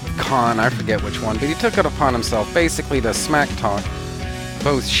con, I forget which one, but he took it upon himself basically to smack talk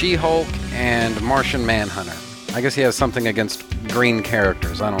both She-Hulk and Martian Manhunter. I guess he has something against green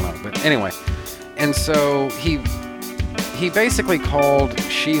characters, I don't know, but anyway. And so he basically called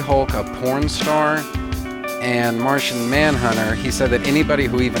She-Hulk a porn star, and Martian Manhunter, he said that anybody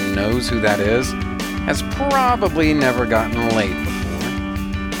who even knows who that is has probably never gotten laid before.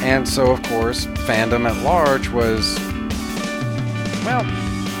 And so, of course, fandom at large was, well,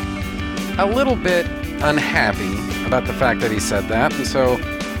 a little bit unhappy about the fact that he said that, and so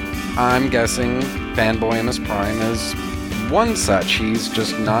I'm guessing Fanboymus Prime is one such. He's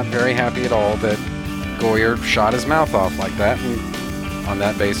just not very happy at all that Goyer shot his mouth off like that, and on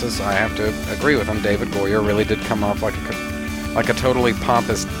that basis, I have to agree with him. David Goyer really did come off like a totally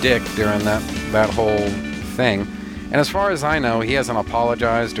pompous dick during that whole thing. And as far as I know, he hasn't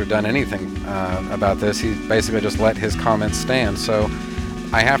apologized or done anything about this. He basically just let his comments stand. So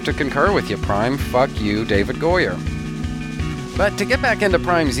I have to concur with you, Prime. Fuck you, David Goyer. But to get back into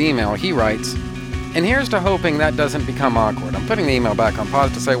Prime's email, he writes, "And here's to hoping that doesn't become awkward." I'm putting the email back on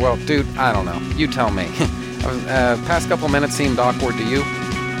pause to say, well, dude, I don't know. You tell me. Past couple minutes seemed awkward to you?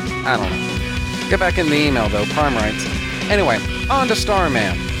 I don't know. Get back in the email, though. Prime writes, "Anyway, on to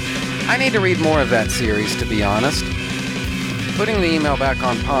Starman. I need to read more of that series, to be honest." Putting the email back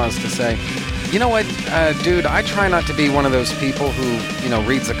on pause to say, you know what, dude, I try not to be one of those people who,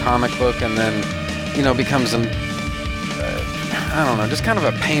 reads a comic book and then, becomes I don't know, just kind of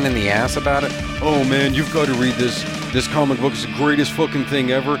a pain in the ass about it. "Oh man, you've got to read this. This comic book is the greatest fucking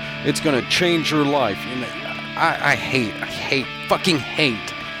thing ever. It's gonna change your life." And I fucking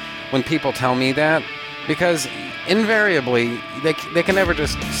hate when people tell me that, because invariably they can never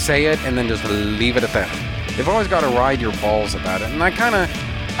just say it and then just leave it at that. They've always got to ride your balls about it. And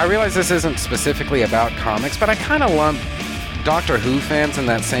I realize this isn't specifically about comics, but I kind of lump Doctor Who fans in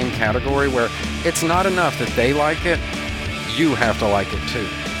that same category, where it's not enough that they like it, you have to like it too.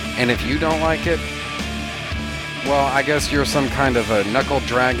 And if you don't like it, well, I guess you're some kind of a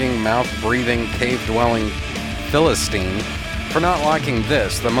knuckle-dragging, mouth-breathing, cave-dwelling Philistine for not liking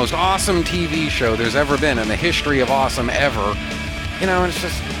this, the most awesome TV show there's ever been in the history of awesome ever. It's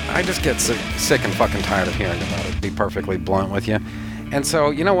just, I just get sick and fucking tired of hearing about it, to be perfectly blunt with you. And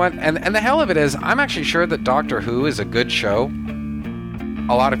so, you know what? And the hell of it is, I'm actually sure that Doctor Who is a good show.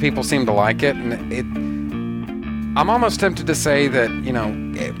 A lot of people seem to like it, and I'm almost tempted to say that,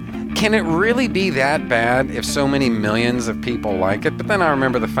 can it really be that bad if so many millions of people like it? But then I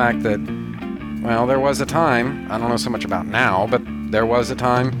remember the fact that, well, there was a time, I don't know so much about now, but there was a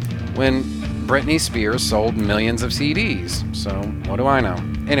time when Britney Spears sold millions of CDs. So, what do I know?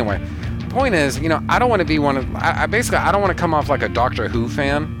 Anyway, point is, I don't want to be I don't want to come off like a Doctor Who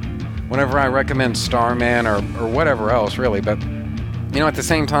fan whenever I recommend Starman or whatever else, really. But, at the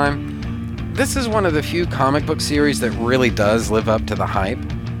same time, this is one of the few comic book series that really does live up to the hype.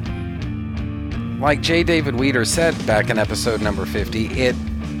 Like J. David Weeder said back in episode number 50,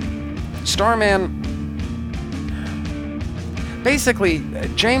 Starman, basically,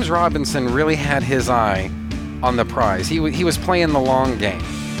 James Robinson really had his eye on the prize. He was playing the long game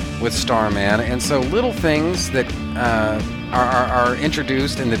with Starman, and so little things that are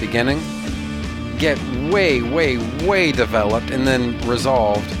introduced in the beginning get way, way, way developed and then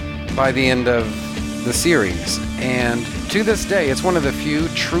resolved by the end of the series. And to this day, it's one of the few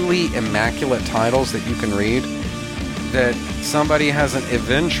truly immaculate titles that you can read that somebody hasn't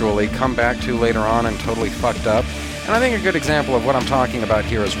eventually come back to later on and totally fucked up. And I think a good example of what I'm talking about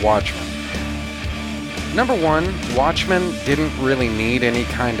here is Watchmen. Number one, Watchmen didn't really need any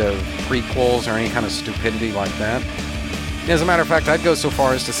kind of prequels or any kind of stupidity like that. As a matter of fact, I'd go so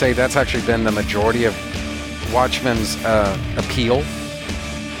far as to say that's actually been the majority of Watchmen's appeal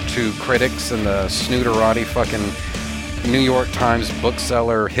to critics and the snooterati fucking New York Times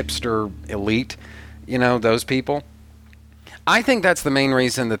bookseller hipster elite, those people. I think that's the main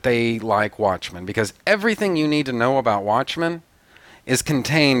reason that they like Watchmen, because everything you need to know about Watchmen is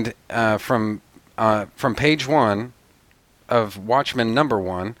contained from page 1 of Watchmen number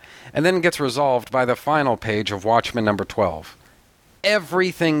 1, and then gets resolved by the final page of Watchmen number 12.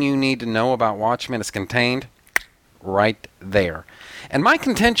 Everything you need to know about Watchmen is contained right there. And my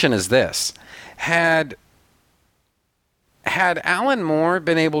contention is this. Had Alan Moore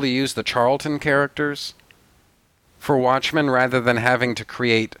been able to use the Charlton characters for Watchmen rather than having to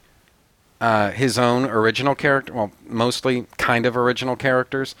create his own original character, well, mostly kind of original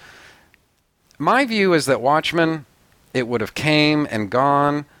characters, my view is that Watchmen, it would have came and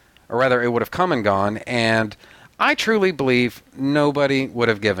gone, or rather, it would have come and gone, and I truly believe nobody would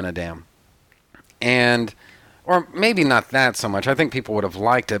have given a damn. And, or maybe not that so much. I think people would have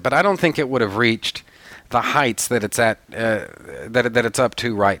liked it, but I don't think it would have reached the heights that it's at, that it's up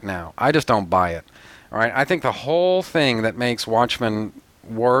to right now. I just don't buy it. All right, I think the whole thing that makes Watchmen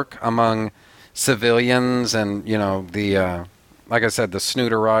work among civilians and, you know, the, like I said, the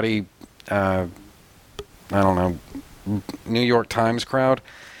snooterati, I don't know, New York Times crowd,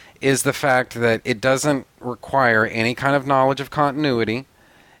 is the fact that it doesn't require any kind of knowledge of continuity,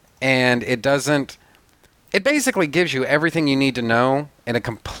 and it basically gives you everything you need to know in a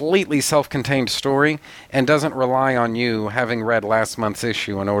completely self-contained story, and doesn't rely on you having read last month's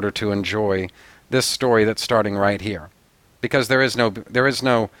issue in order to enjoy this story that's starting right here. Because there is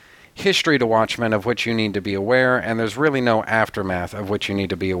no history to Watchmen of which you need to be aware, and there's really no aftermath of which you need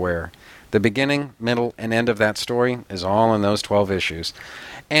to be aware. The beginning, middle, and end of that story is all in those 12 issues.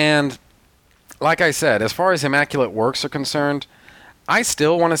 And like I said, as far as Immaculate Works are concerned, I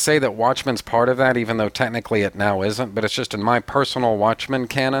still want to say that Watchmen's part of that, even though technically it now isn't, but it's just in my personal Watchmen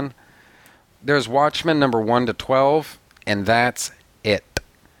canon. There's Watchmen number 1 to 12, and that's it.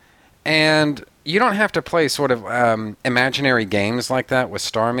 And you don't have to play sort of imaginary games like that with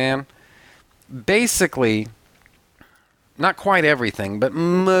Starman. Basically, not quite everything, but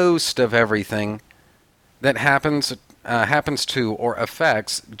most of everything that happens to or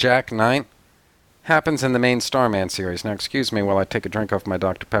affects Jack Knight happens in the main Starman series. Now, excuse me while I take a drink off my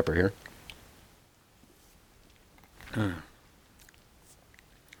Dr. Pepper here.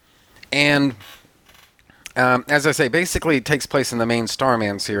 And as I say, basically it takes place in the main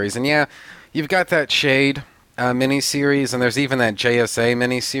Starman series. And yeah, you've got that Shade miniseries, and there's even that JSA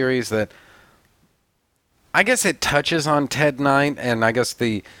miniseries that I guess it touches on Ted Knight and I guess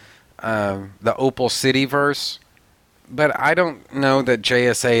the Opal City verse. But I don't know that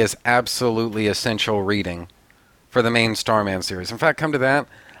JSA is absolutely essential reading for the main Starman series. In fact, come to that,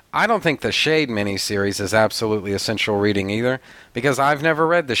 I don't think the Shade miniseries is absolutely essential reading either, because I've never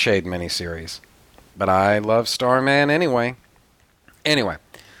read the Shade miniseries. But I love Starman anyway. Anyway,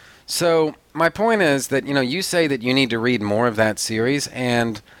 so my point is that, you know, you say that you need to read more of that series,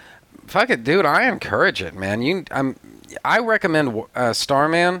 and fuck it, dude, I encourage it, man. I recommend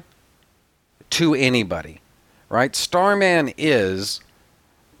Starman to anybody. Right? Starman is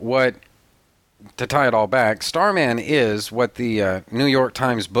what, to tie it all back, Starman is what the New York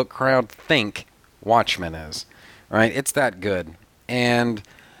Times book crowd think Watchmen is. Right? It's that good. And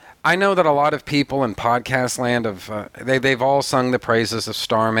I know that a lot of people in podcast land they've all sung the praises of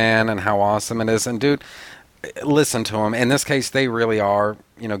Starman and how awesome it is. And dude, listen to them. In this case, they really are,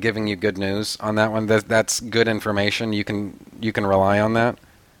 you know, giving you good news on that one. That's good information. You can rely on that.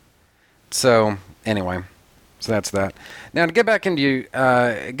 So anyway. So that's that. Now to get back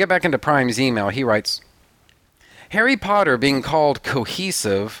into Prime's email, he writes, Harry Potter being called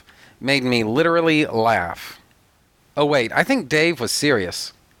cohesive made me literally laugh. Oh wait, I think Dave was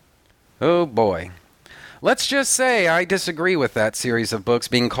serious. Oh boy. Let's just say I disagree with that series of books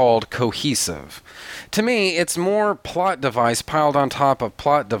being called cohesive. To me, it's more plot device piled on top of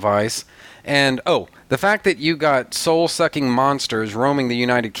plot device. And, the fact that you got soul-sucking monsters roaming the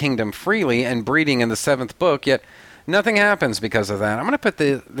United Kingdom freely and breeding in the 7th book, yet nothing happens because of that. I'm going to put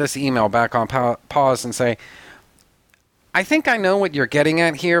this email back on pause and say, I think I know what you're getting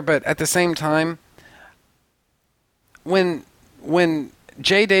at here, but at the same time, when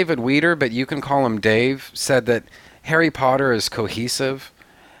J. David Weeder, but you can call him Dave, said that Harry Potter is cohesive,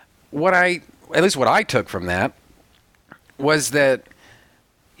 at least what I took from that was that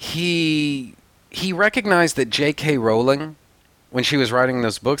he recognized that J.K. Rowling, when she was writing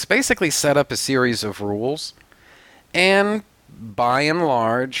those books, basically set up a series of rules, and by and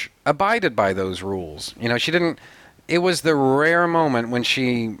large abided by those rules. You know, she didn't. It was the rare moment when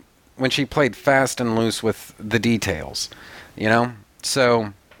she played fast and loose with the details. You know,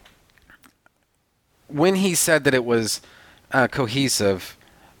 so when he said that it was cohesive,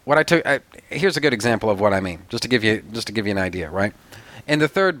 what I took. Here's a good example of what I mean, just to give you an idea, right? In the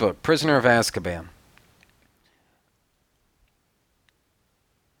third book, Prisoner of Azkaban,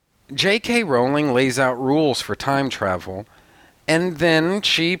 J.K. Rowling lays out rules for time travel, and then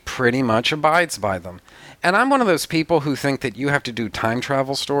she pretty much abides by them. And I'm one of those people who think that you have to do time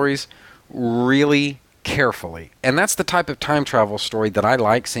travel stories really carefully. And that's the type of time travel story that I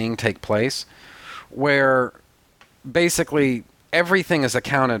like seeing take place, where basically everything is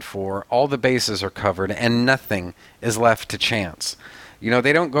accounted for, all the bases are covered, and nothing is left to chance.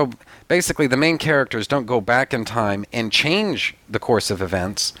 They don't go... Basically, the main characters don't go back in time and change the course of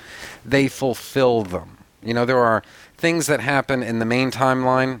events. They fulfill them. There are things that happen in the main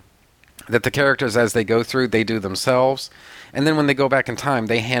timeline that the characters, as they go through, they do themselves. And then when they go back in time,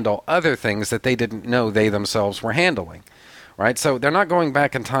 they handle other things that they didn't know they themselves were handling. Right? So they're not going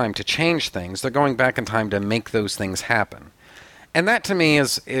back in time to change things. They're going back in time to make those things happen. And that, to me,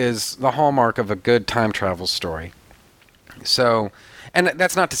 is the hallmark of a good time travel story. So... And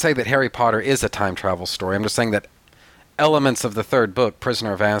that's not to say that Harry Potter is a time travel story. I'm just saying that elements of the third book,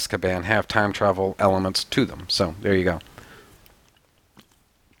 Prisoner of Azkaban, have time travel elements to them. So, there you go.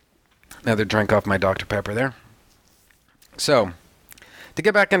 Another drink off my Dr. Pepper there. So, to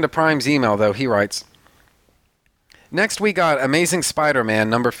get back into Prime's email, though, he writes, next we got Amazing Spider-Man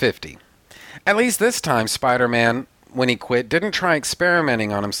number 50. At least this time, Spider-Man, when he quit, didn't try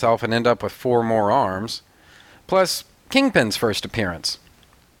experimenting on himself and end up with 4 more arms. Plus... Kingpin's first appearance.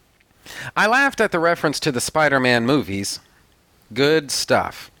 I laughed at the reference to the Spider-Man movies. Good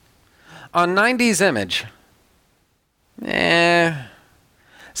stuff. On 90s Image,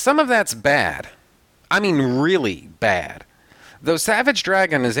 some of that's bad. I mean really bad. Though Savage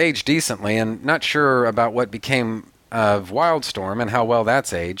Dragon has aged decently, and not sure about what became of Wildstorm and how well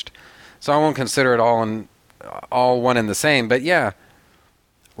that's aged, so I won't consider it all one and the same, but yeah.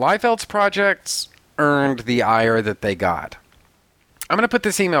 Liefeld's projects earned the ire that they got. I'm going to put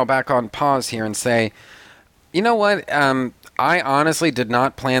this email back on pause here and say, you know what? I honestly did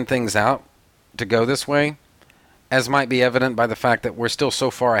not plan things out to go this way, as might be evident by the fact that we're still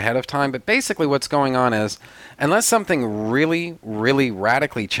so far ahead of time. But basically what's going on is, unless something really, really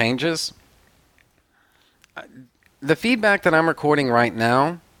radically changes, the feedback that I'm recording right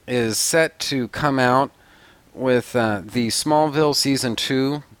now is set to come out with the Smallville Season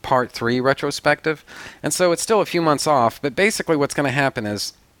 2 Part 3 retrospective. And so it's still a few months off, but basically what's going to happen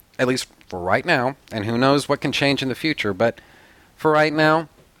is, at least for right now, and who knows what can change in the future, but for right now,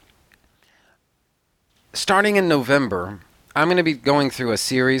 starting in November, I'm going to be going through a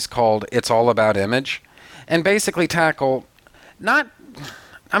series called It's All About Image, and basically tackle not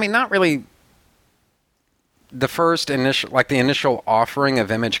really the initial offering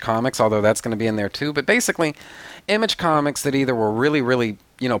of Image Comics, although that's going to be in there too, but basically Image Comics that either were really, really,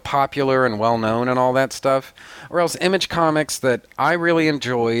 popular and well-known and all that stuff, or else Image Comics that I really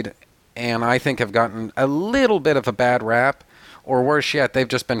enjoyed and I think have gotten a little bit of a bad rap, or worse yet, they've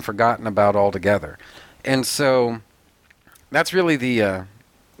just been forgotten about altogether. And so that's really the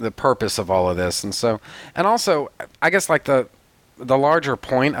purpose of all of this. And also, I guess like the larger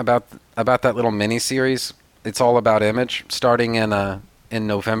point about that little mini-series, It's All About Image, starting in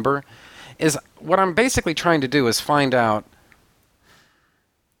November, is what I'm basically trying to do is find out,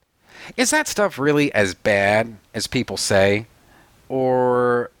 is that stuff really as bad as people say?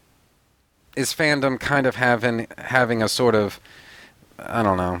 Or is fandom kind of having a sort of, I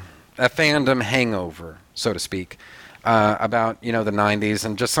don't know, a fandom hangover, so to speak, about, the 90s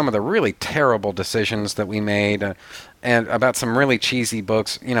and just some of the really terrible decisions that we made, and about some really cheesy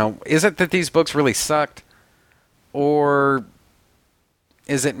books. Is it that these books really sucked? Or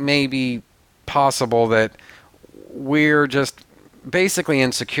is it maybe possible that we're just basically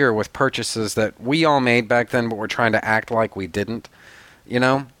insecure with purchases that we all made back then, but we're trying to act like we didn't,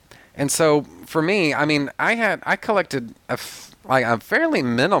 And so for me, I collected a fairly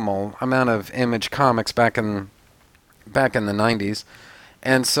minimal amount of Image Comics back in the 90s,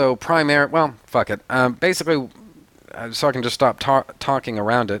 and so fuck it. Basically, so I can just stop talking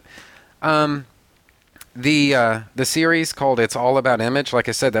around it. The series called It's All About Image, like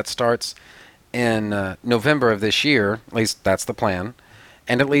I said, that starts in November of this year. At least that's the plan.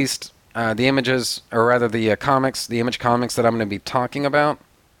 And at least the images, or rather the comics, the Image Comics that I'm going to be talking about,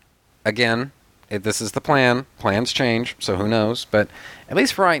 again, this is the plan. Plans change, so who knows. But at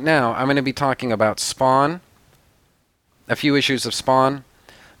least for right now, I'm going to be talking about Spawn, a few issues of Spawn,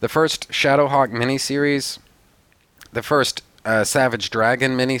 the first Shadowhawk miniseries, the first Savage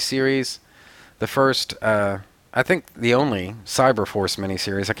Dragon miniseries, the first, I think the only Cyberforce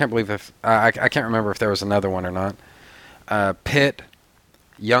miniseries. I can't remember if there was another one or not. Pit,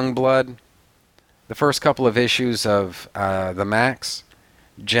 Youngblood, the first couple of issues of the Max,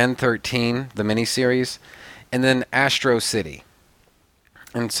 Gen 13, the miniseries, and then Astro City.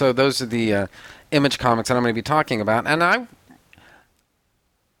 And so those are the Image comics that I'm going to be talking about. And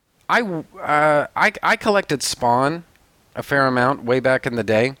I collected Spawn a fair amount way back in the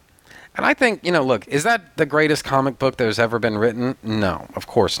day. And I think, look, is that the greatest comic book there's ever been written? No, of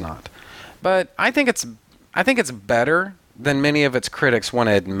course not. But I think it's better than many of its critics want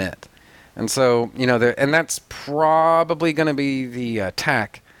to admit. And so, and that's probably going to be the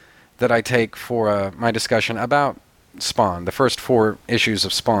tack that I take for my discussion about Spawn, the first 4 issues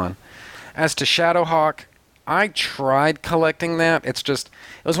of Spawn. As to Shadowhawk, I tried collecting that. It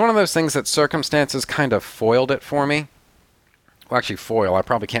was one of those things that circumstances kind of foiled it for me. Well, actually, foil. I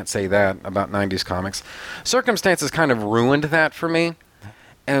probably can't say that about 90s comics. Circumstances kind of ruined that for me.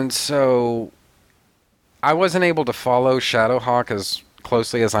 And so I wasn't able to follow Shadowhawk as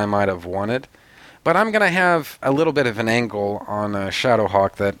closely as I might have wanted. But I'm going to have a little bit of an angle on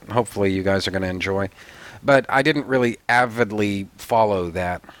Shadowhawk that hopefully you guys are going to enjoy. But I didn't really avidly follow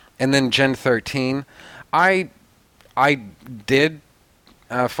that. And then Gen 13, I did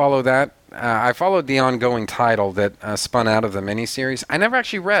follow that. I followed the ongoing title that spun out of the miniseries. I never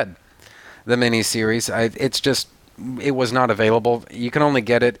actually read the miniseries. It was not available. You can only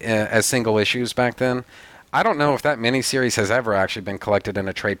get it as single issues back then. I don't know if that miniseries has ever actually been collected in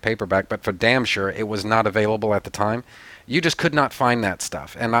a trade paperback, but for damn sure it was not available at the time. You just could not find that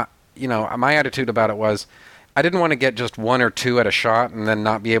stuff. And my attitude about it was, I didn't want to get just 1 or 2 at a shot and then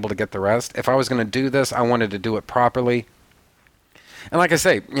not be able to get the rest. If I was going to do this, I wanted to do it properly. And like I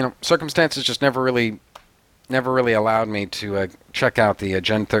say, circumstances just never really allowed me to check out the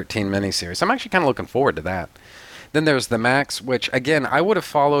Gen 13 miniseries. I'm actually kind of looking forward to that. Then there's the Max, which, again, I would have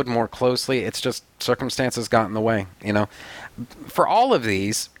followed more closely. It's just circumstances got in the way, For all of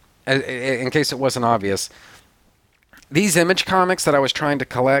these, in case it wasn't obvious, these Image comics that I was trying to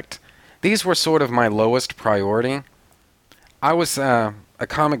collect, these were sort of my lowest priority. I was a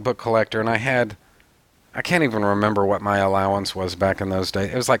comic book collector, and I can't even remember what my allowance was back in those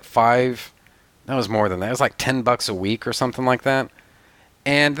days. It was like that was more than that. It was like $10 a week or something like that.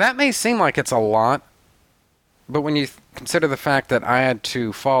 And that may seem like it's a lot, but when you consider the fact that I had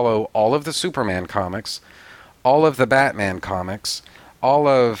to follow all of the Superman comics, all of the Batman comics, all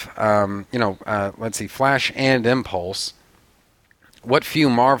of, Flash and Impulse, what few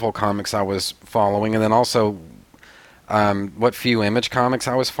Marvel comics I was following, and then also what few Image comics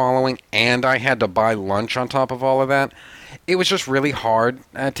I was following, and I had to buy lunch on top of all of that, it was just really hard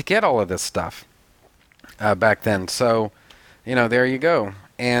to get all of this stuff back then. So, there you go.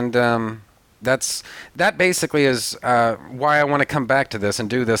 And that basically is why I want to come back to this and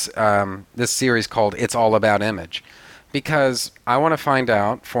do this this series called It's All About Image. Because I want to find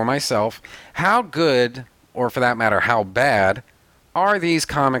out for myself how good, or for that matter, how bad, are these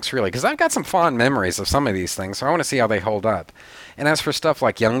comics really? Because I've got some fond memories of some of these things, so I want to see how they hold up. And as for stuff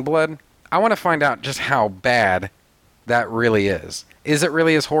like Youngblood, I want to find out just how bad that really is. Is it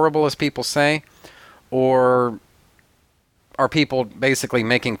really as horrible as people say? Or are people basically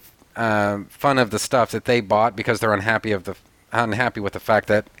making fun of the stuff that they bought because they're unhappy with the fact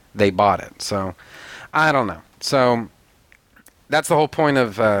that they bought it? So, I don't know. So, that's the whole point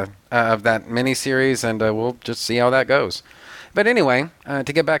of that miniseries, and we'll just see how that goes. But anyway,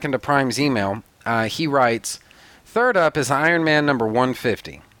 to get back into Prime's email, he writes, third up is Iron Man number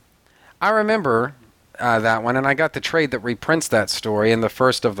 150. I remember that one, and I got the trade that reprints that story in the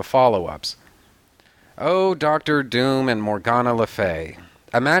first of the follow-ups. Oh, Dr. Doom and Morgana Le Fay.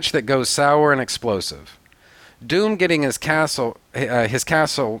 A match that goes sour and explosive. Doom getting his castle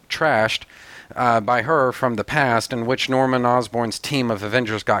trashed by her from the past, in which Norman Osborn's team of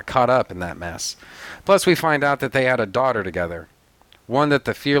Avengers got caught up in that mess. Plus, we find out that they had a daughter together, one that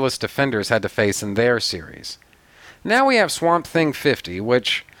the Fearless Defenders had to face in their series. Now we have Swamp Thing 50,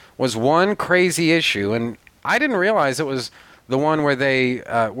 which was one crazy issue, and I didn't realize it was the one where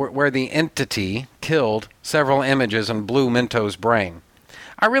where the entity killed several Images and blew Minto's brain.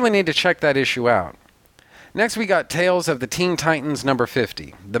 I really need to check that issue out. Next, we got Tales of the Teen Titans number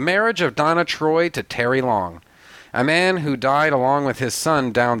 50, the marriage of Donna Troy to Terry Long, a man who died along with his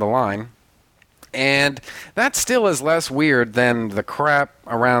son down the line. And that still is less weird than the crap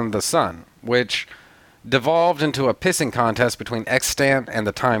around the sun, which devolved into a pissing contest between Extant and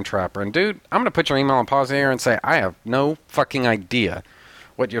the Time Trapper. And dude, I'm going to put your email on pause here and say I have no fucking idea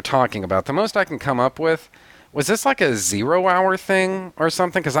what you're talking about. The most I can come up with, was this like a 0 hour thing or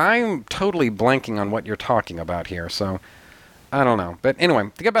something? Because I'm totally blanking on what you're talking about here, so I don't know. But anyway,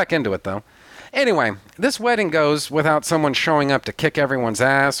 to get back into it though, Anyway, this wedding goes without someone showing up to kick everyone's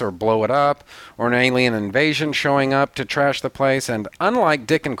ass or blow it up, or an alien invasion showing up to trash the place, and unlike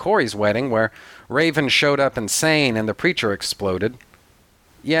Dick and Corey's wedding, where Raven showed up insane and the preacher exploded,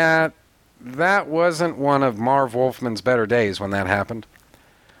 yeah, that wasn't one of Marv Wolfman's better days when that happened.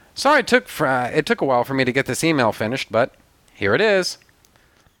 Sorry it took a while for me to get this email finished, but here it is.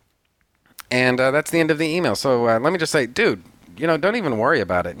 And that's the end of the email. So let me just say, dude, don't even worry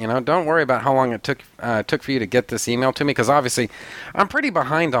about it. Don't worry about how long it took for you to get this email to me, because obviously I'm pretty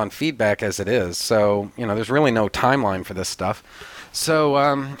behind on feedback as it is. So, there's really no timeline for this stuff. So,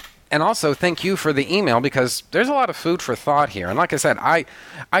 and also thank you for the email, because there's a lot of food for thought here. And like I said, I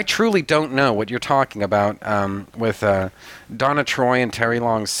truly don't know what you're talking about with Donna Troy and Terry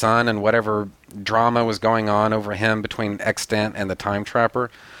Long's son and whatever drama was going on over him between Extant and the Time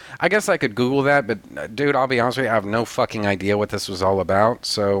Trapper. I guess I could Google that, but dude, I'll be honest with you, I have no fucking idea what this was all about.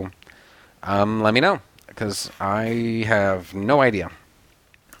 So, let me know, because I have no idea.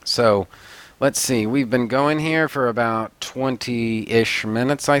 So, let's see. We've been going here for about 20-ish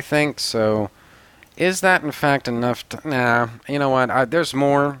minutes, I think. So, is that in fact enough? Nah. You know what? There's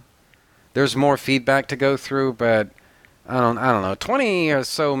more feedback to go through, but I don't know. 20 or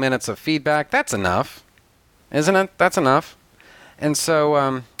so minutes of feedback. That's enough, isn't it? That's enough. And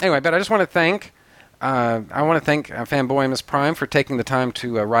so, anyway, but I just want to thank Fanboy Miss Prime for taking the time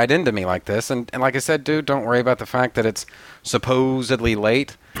to write into me like this. And like I said, dude, don't worry about the fact that it's supposedly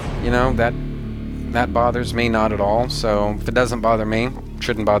late. That bothers me not at all. So if it doesn't bother me, it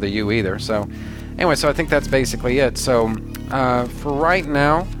shouldn't bother you either. So anyway, so I think that's basically it. So for right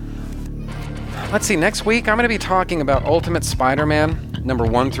now, let's see. Next week, I'm going to be talking about Ultimate Spider-Man number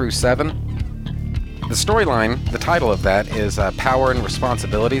 1 through 7. The storyline, the title of that is Power and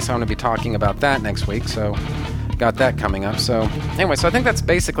Responsibility, so I'm going to be talking about that next week, so got that coming up. So anyway, so I think that's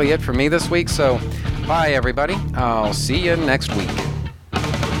basically it for me this week, so bye everybody, I'll see you next week.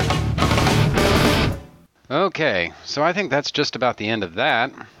 Okay, so I think that's just about the end of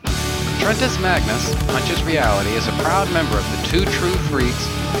that. Trentus Magnus Punches Reality is a proud member of the Two True Freaks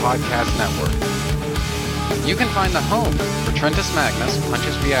podcast network. You can find the home for Trentus Magnus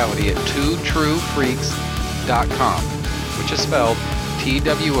Punches Reality at twotruefreaks.com, which is spelled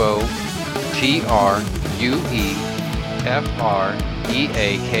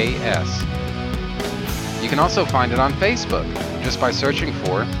TWOTRUEFREAKS. You can also find it on Facebook just by searching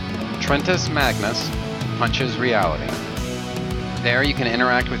for Trentus Magnus Punches Reality. There you can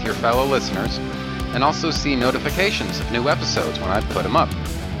interact with your fellow listeners and also see notifications of new episodes when I put them up.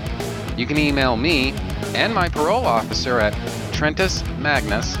 You can email me and my parole officer at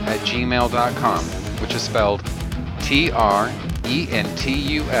trentusmagnus@gmail.com, which is spelled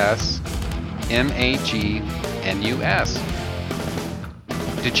TRENTUSMAGNUS.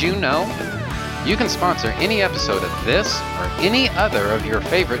 Did you know? You can sponsor any episode of this or any other of your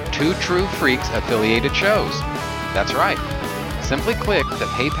favorite Two True Freaks affiliated shows. That's right. Simply click the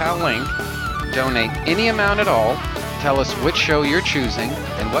PayPal link, donate any amount at all, tell us which show you're choosing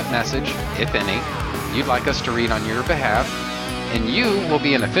and what message, if any, you'd like us to read on your behalf, and you will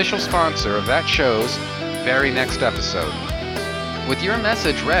be an official sponsor of that show's very next episode, with your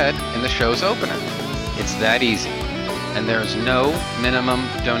message read in the show's opener. It's that easy, and there's no minimum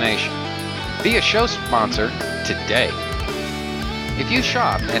donation. Be a show sponsor today. If you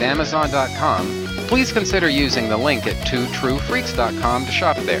shop at Amazon.com, please consider using the link at twotruefreaks.com to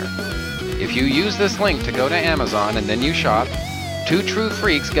shop there. If you use this link to go to Amazon and then you shop, Two True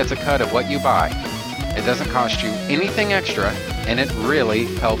Freaks gets a cut of what you buy. It doesn't cost you anything extra, and it really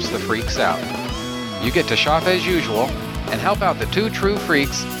helps the freaks out. You get to shop as usual and help out the Two True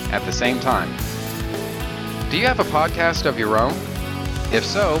Freaks at the same time. Do you have a podcast of your own? If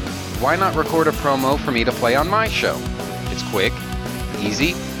so, why not record a promo for me to play on my show? It's quick,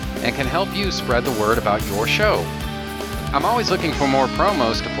 easy, and can help you spread the word about your show. I'm always looking for more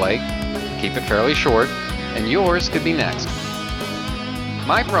promos to play. Keep it fairly short, and yours could be next.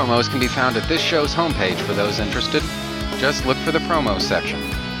 My promos can be found at this show's homepage for those interested. Just look for the promo section.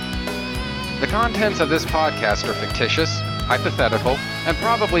 The contents of this podcast are fictitious, hypothetical, and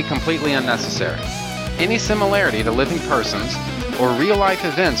probably completely unnecessary. Any similarity to living persons or real-life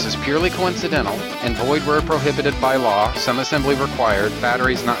events is purely coincidental and void where prohibited by law, some assembly required,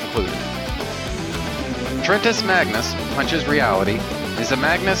 batteries not included. Trentus Magnus Punches Reality is a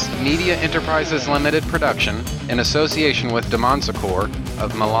Magnus Media Enterprises Limited production in association with Demonzacor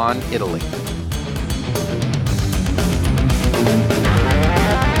of Milan, Italy.